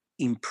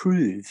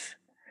improve.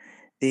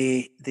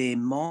 Their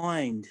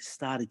mind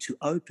started to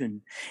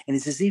open. And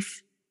it's as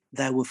if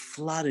they were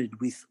flooded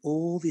with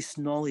all this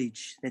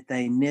knowledge that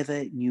they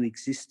never knew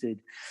existed.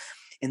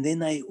 And then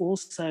they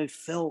also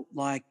felt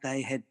like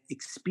they had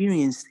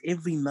experienced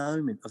every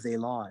moment of their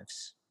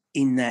lives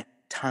in that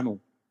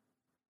tunnel.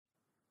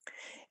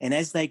 And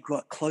as they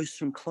got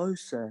closer and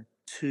closer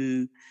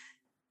to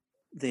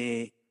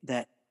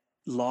that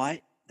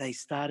light, they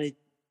started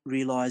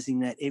realizing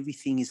that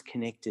everything is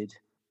connected.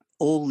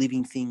 All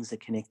living things are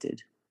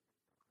connected.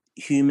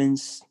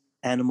 Humans,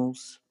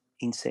 animals,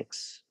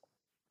 insects,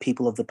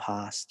 people of the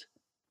past,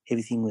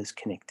 everything was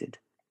connected.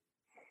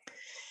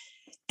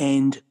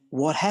 And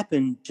what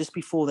happened just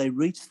before they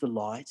reached the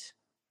light,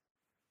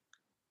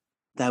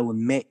 they were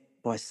met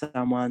by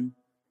someone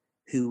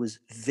who was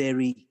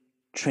very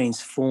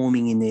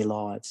transforming in their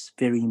lives,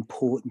 very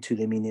important to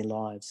them in their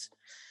lives.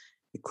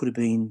 It could have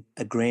been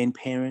a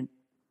grandparent,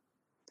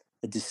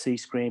 a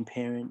deceased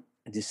grandparent,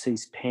 a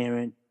deceased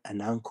parent,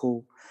 an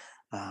uncle,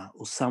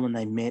 or someone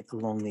they met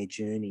along their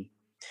journey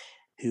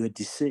who had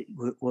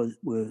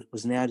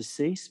was now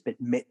deceased but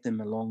met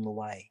them along the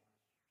way.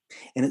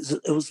 And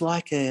it was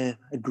like a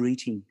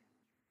greeting,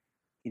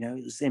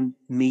 it was them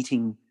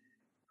meeting,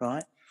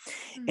 right?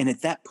 Mm. And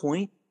at that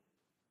point,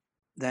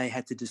 they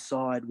had to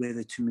decide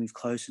whether to move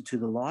closer to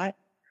the light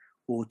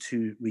or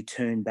to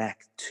return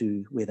back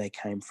to where they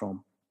came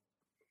from.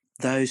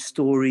 Those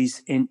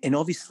stories, and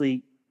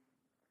obviously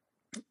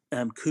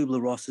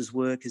Kubler-Ross's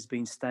work has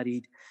been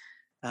studied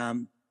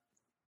and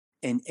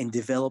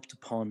developed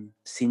upon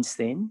since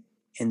then,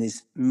 and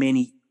there's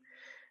many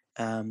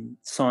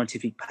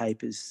scientific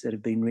papers that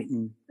have been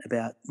written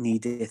about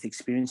near-death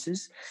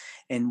experiences,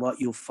 and what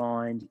you'll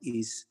find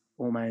is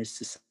almost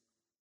the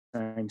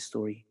same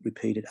story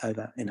repeated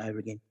over and over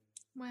again.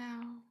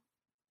 Wow.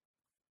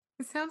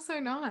 It sounds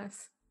so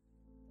nice.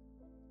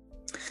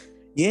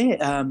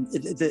 Yeah,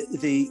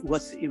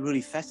 what's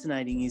really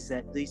fascinating is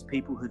that these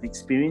people who've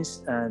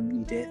experienced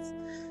near death,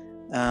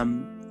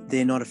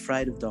 they're not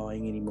afraid of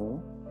dying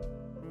anymore,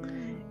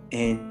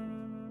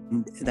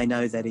 and they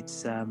know that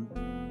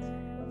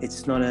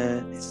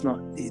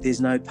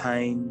there's no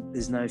pain,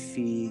 there's no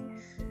fear,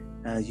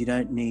 you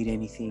don't need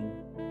anything.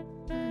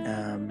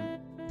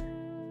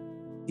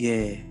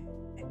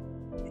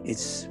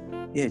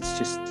 It's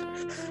just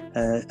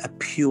a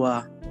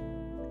pure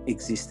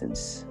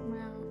existence. Wow.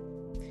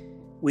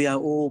 We are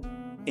all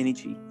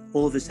energy.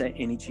 All of us are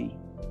energy,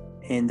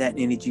 and that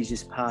energy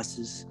just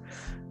passes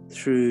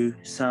through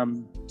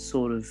some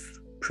sort of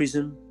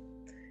prism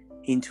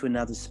into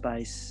another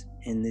space,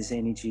 and there's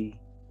energy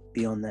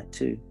beyond that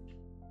too.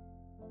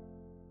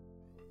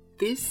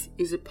 This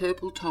is a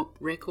Purple Top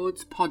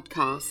Records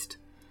podcast,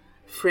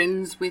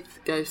 Friends with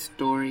Ghost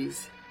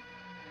Stories.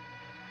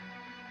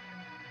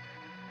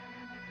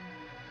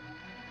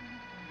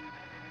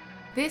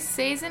 This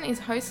season is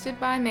hosted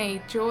by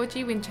me,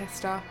 Georgie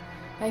Winchester.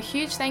 A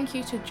huge thank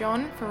you to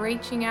John for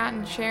reaching out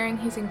and sharing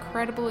his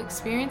incredible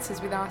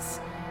experiences with us.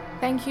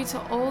 Thank you to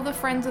all the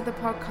friends of the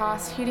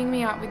podcast hitting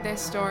me up with their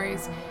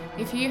stories.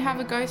 If you have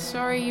a ghost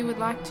story you would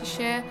like to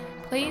share,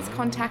 please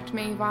contact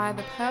me via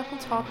the Purple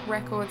Top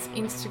Records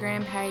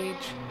Instagram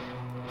page.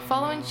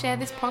 Follow and share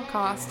this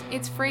podcast.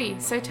 It's free,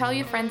 so tell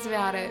your friends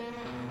about it.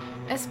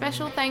 A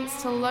special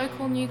thanks to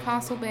local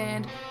Newcastle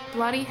band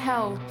Bloody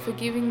Hell for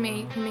giving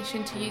me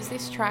permission to use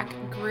this track,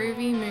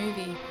 Groovy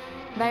Movie.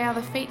 They are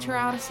the feature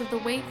artists of the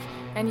week,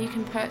 and you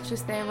can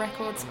purchase their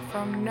records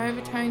from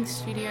Novatone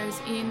Studios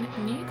in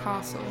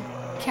Newcastle.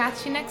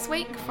 Catch you next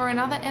week for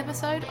another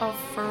episode of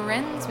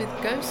Friends with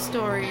Ghost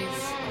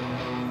Stories.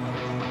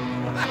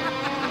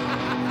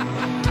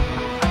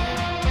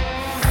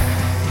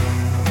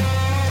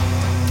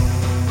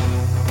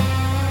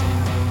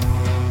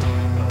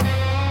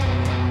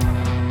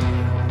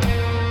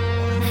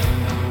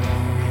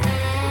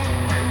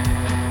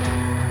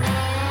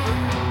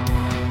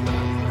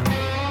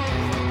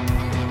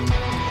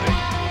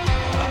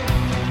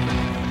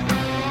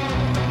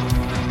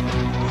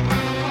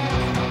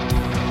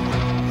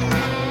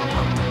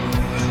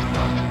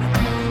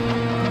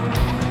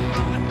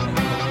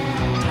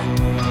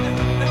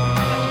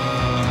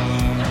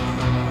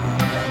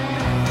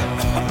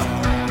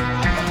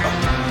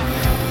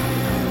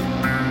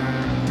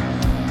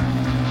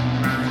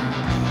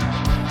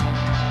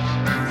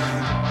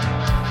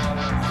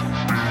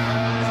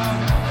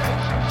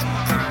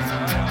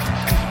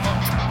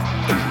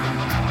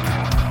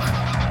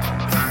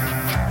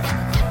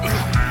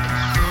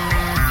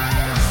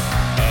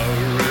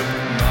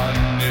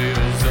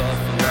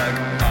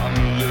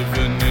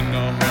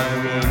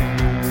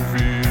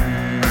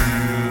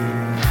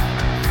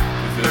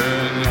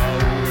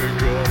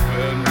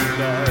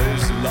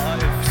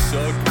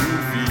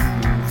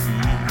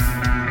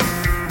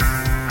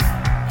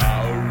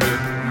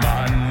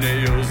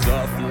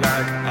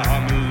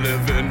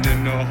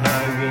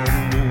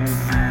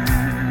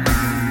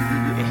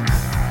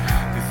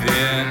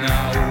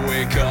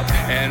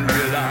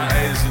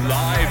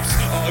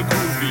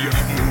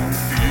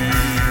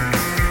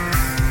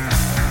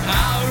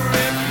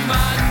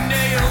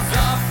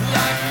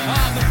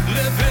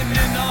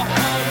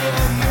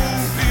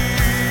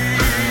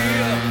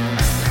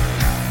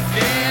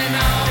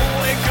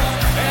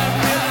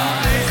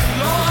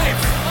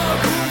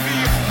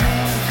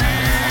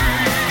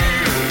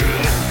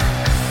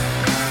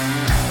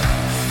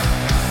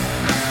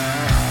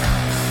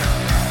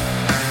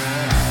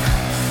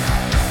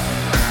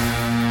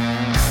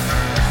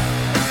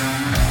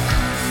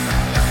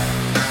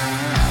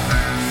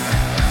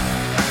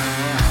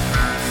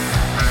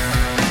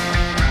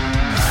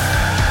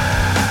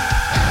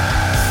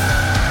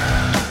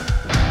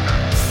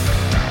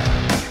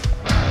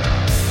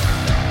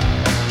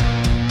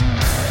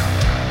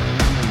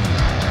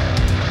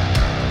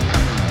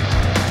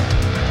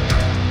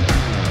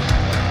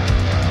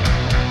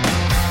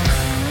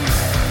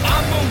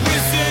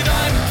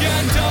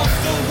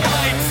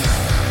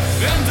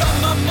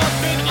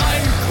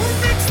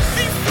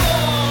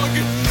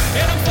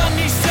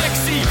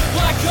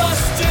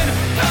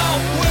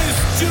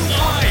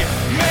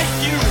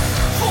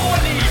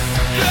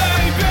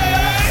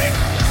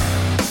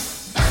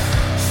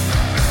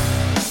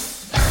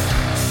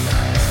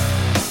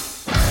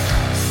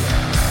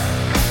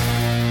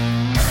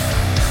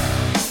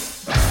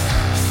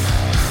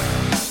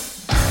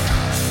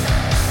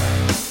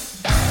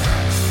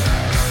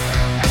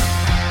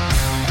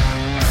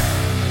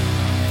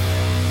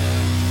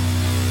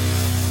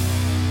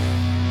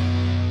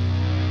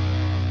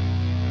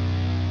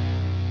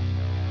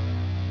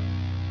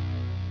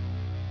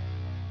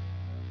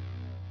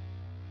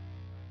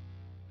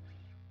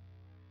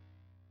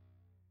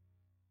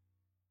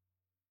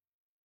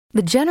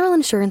 The General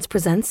Insurance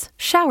presents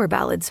Shower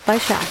Ballads by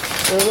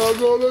Shaq. And I'm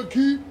gonna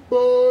keep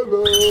on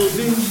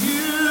loving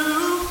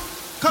you,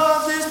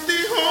 'cause it's the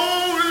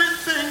only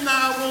thing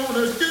I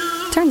wanna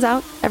do. Turns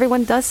out,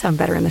 everyone does sound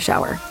better in the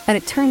shower. And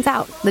it turns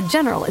out, The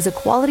General is a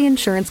quality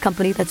insurance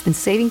company that's been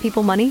saving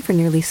people money for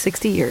nearly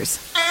 60 years.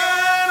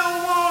 I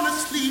don't wanna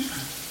sleep,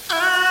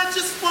 I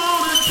just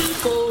wanna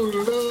keep on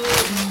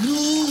loving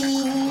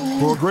you.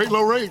 For a great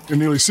low rate and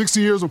nearly 60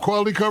 years of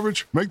quality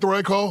coverage, make the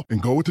right call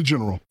and go with The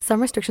General.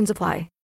 Some restrictions apply.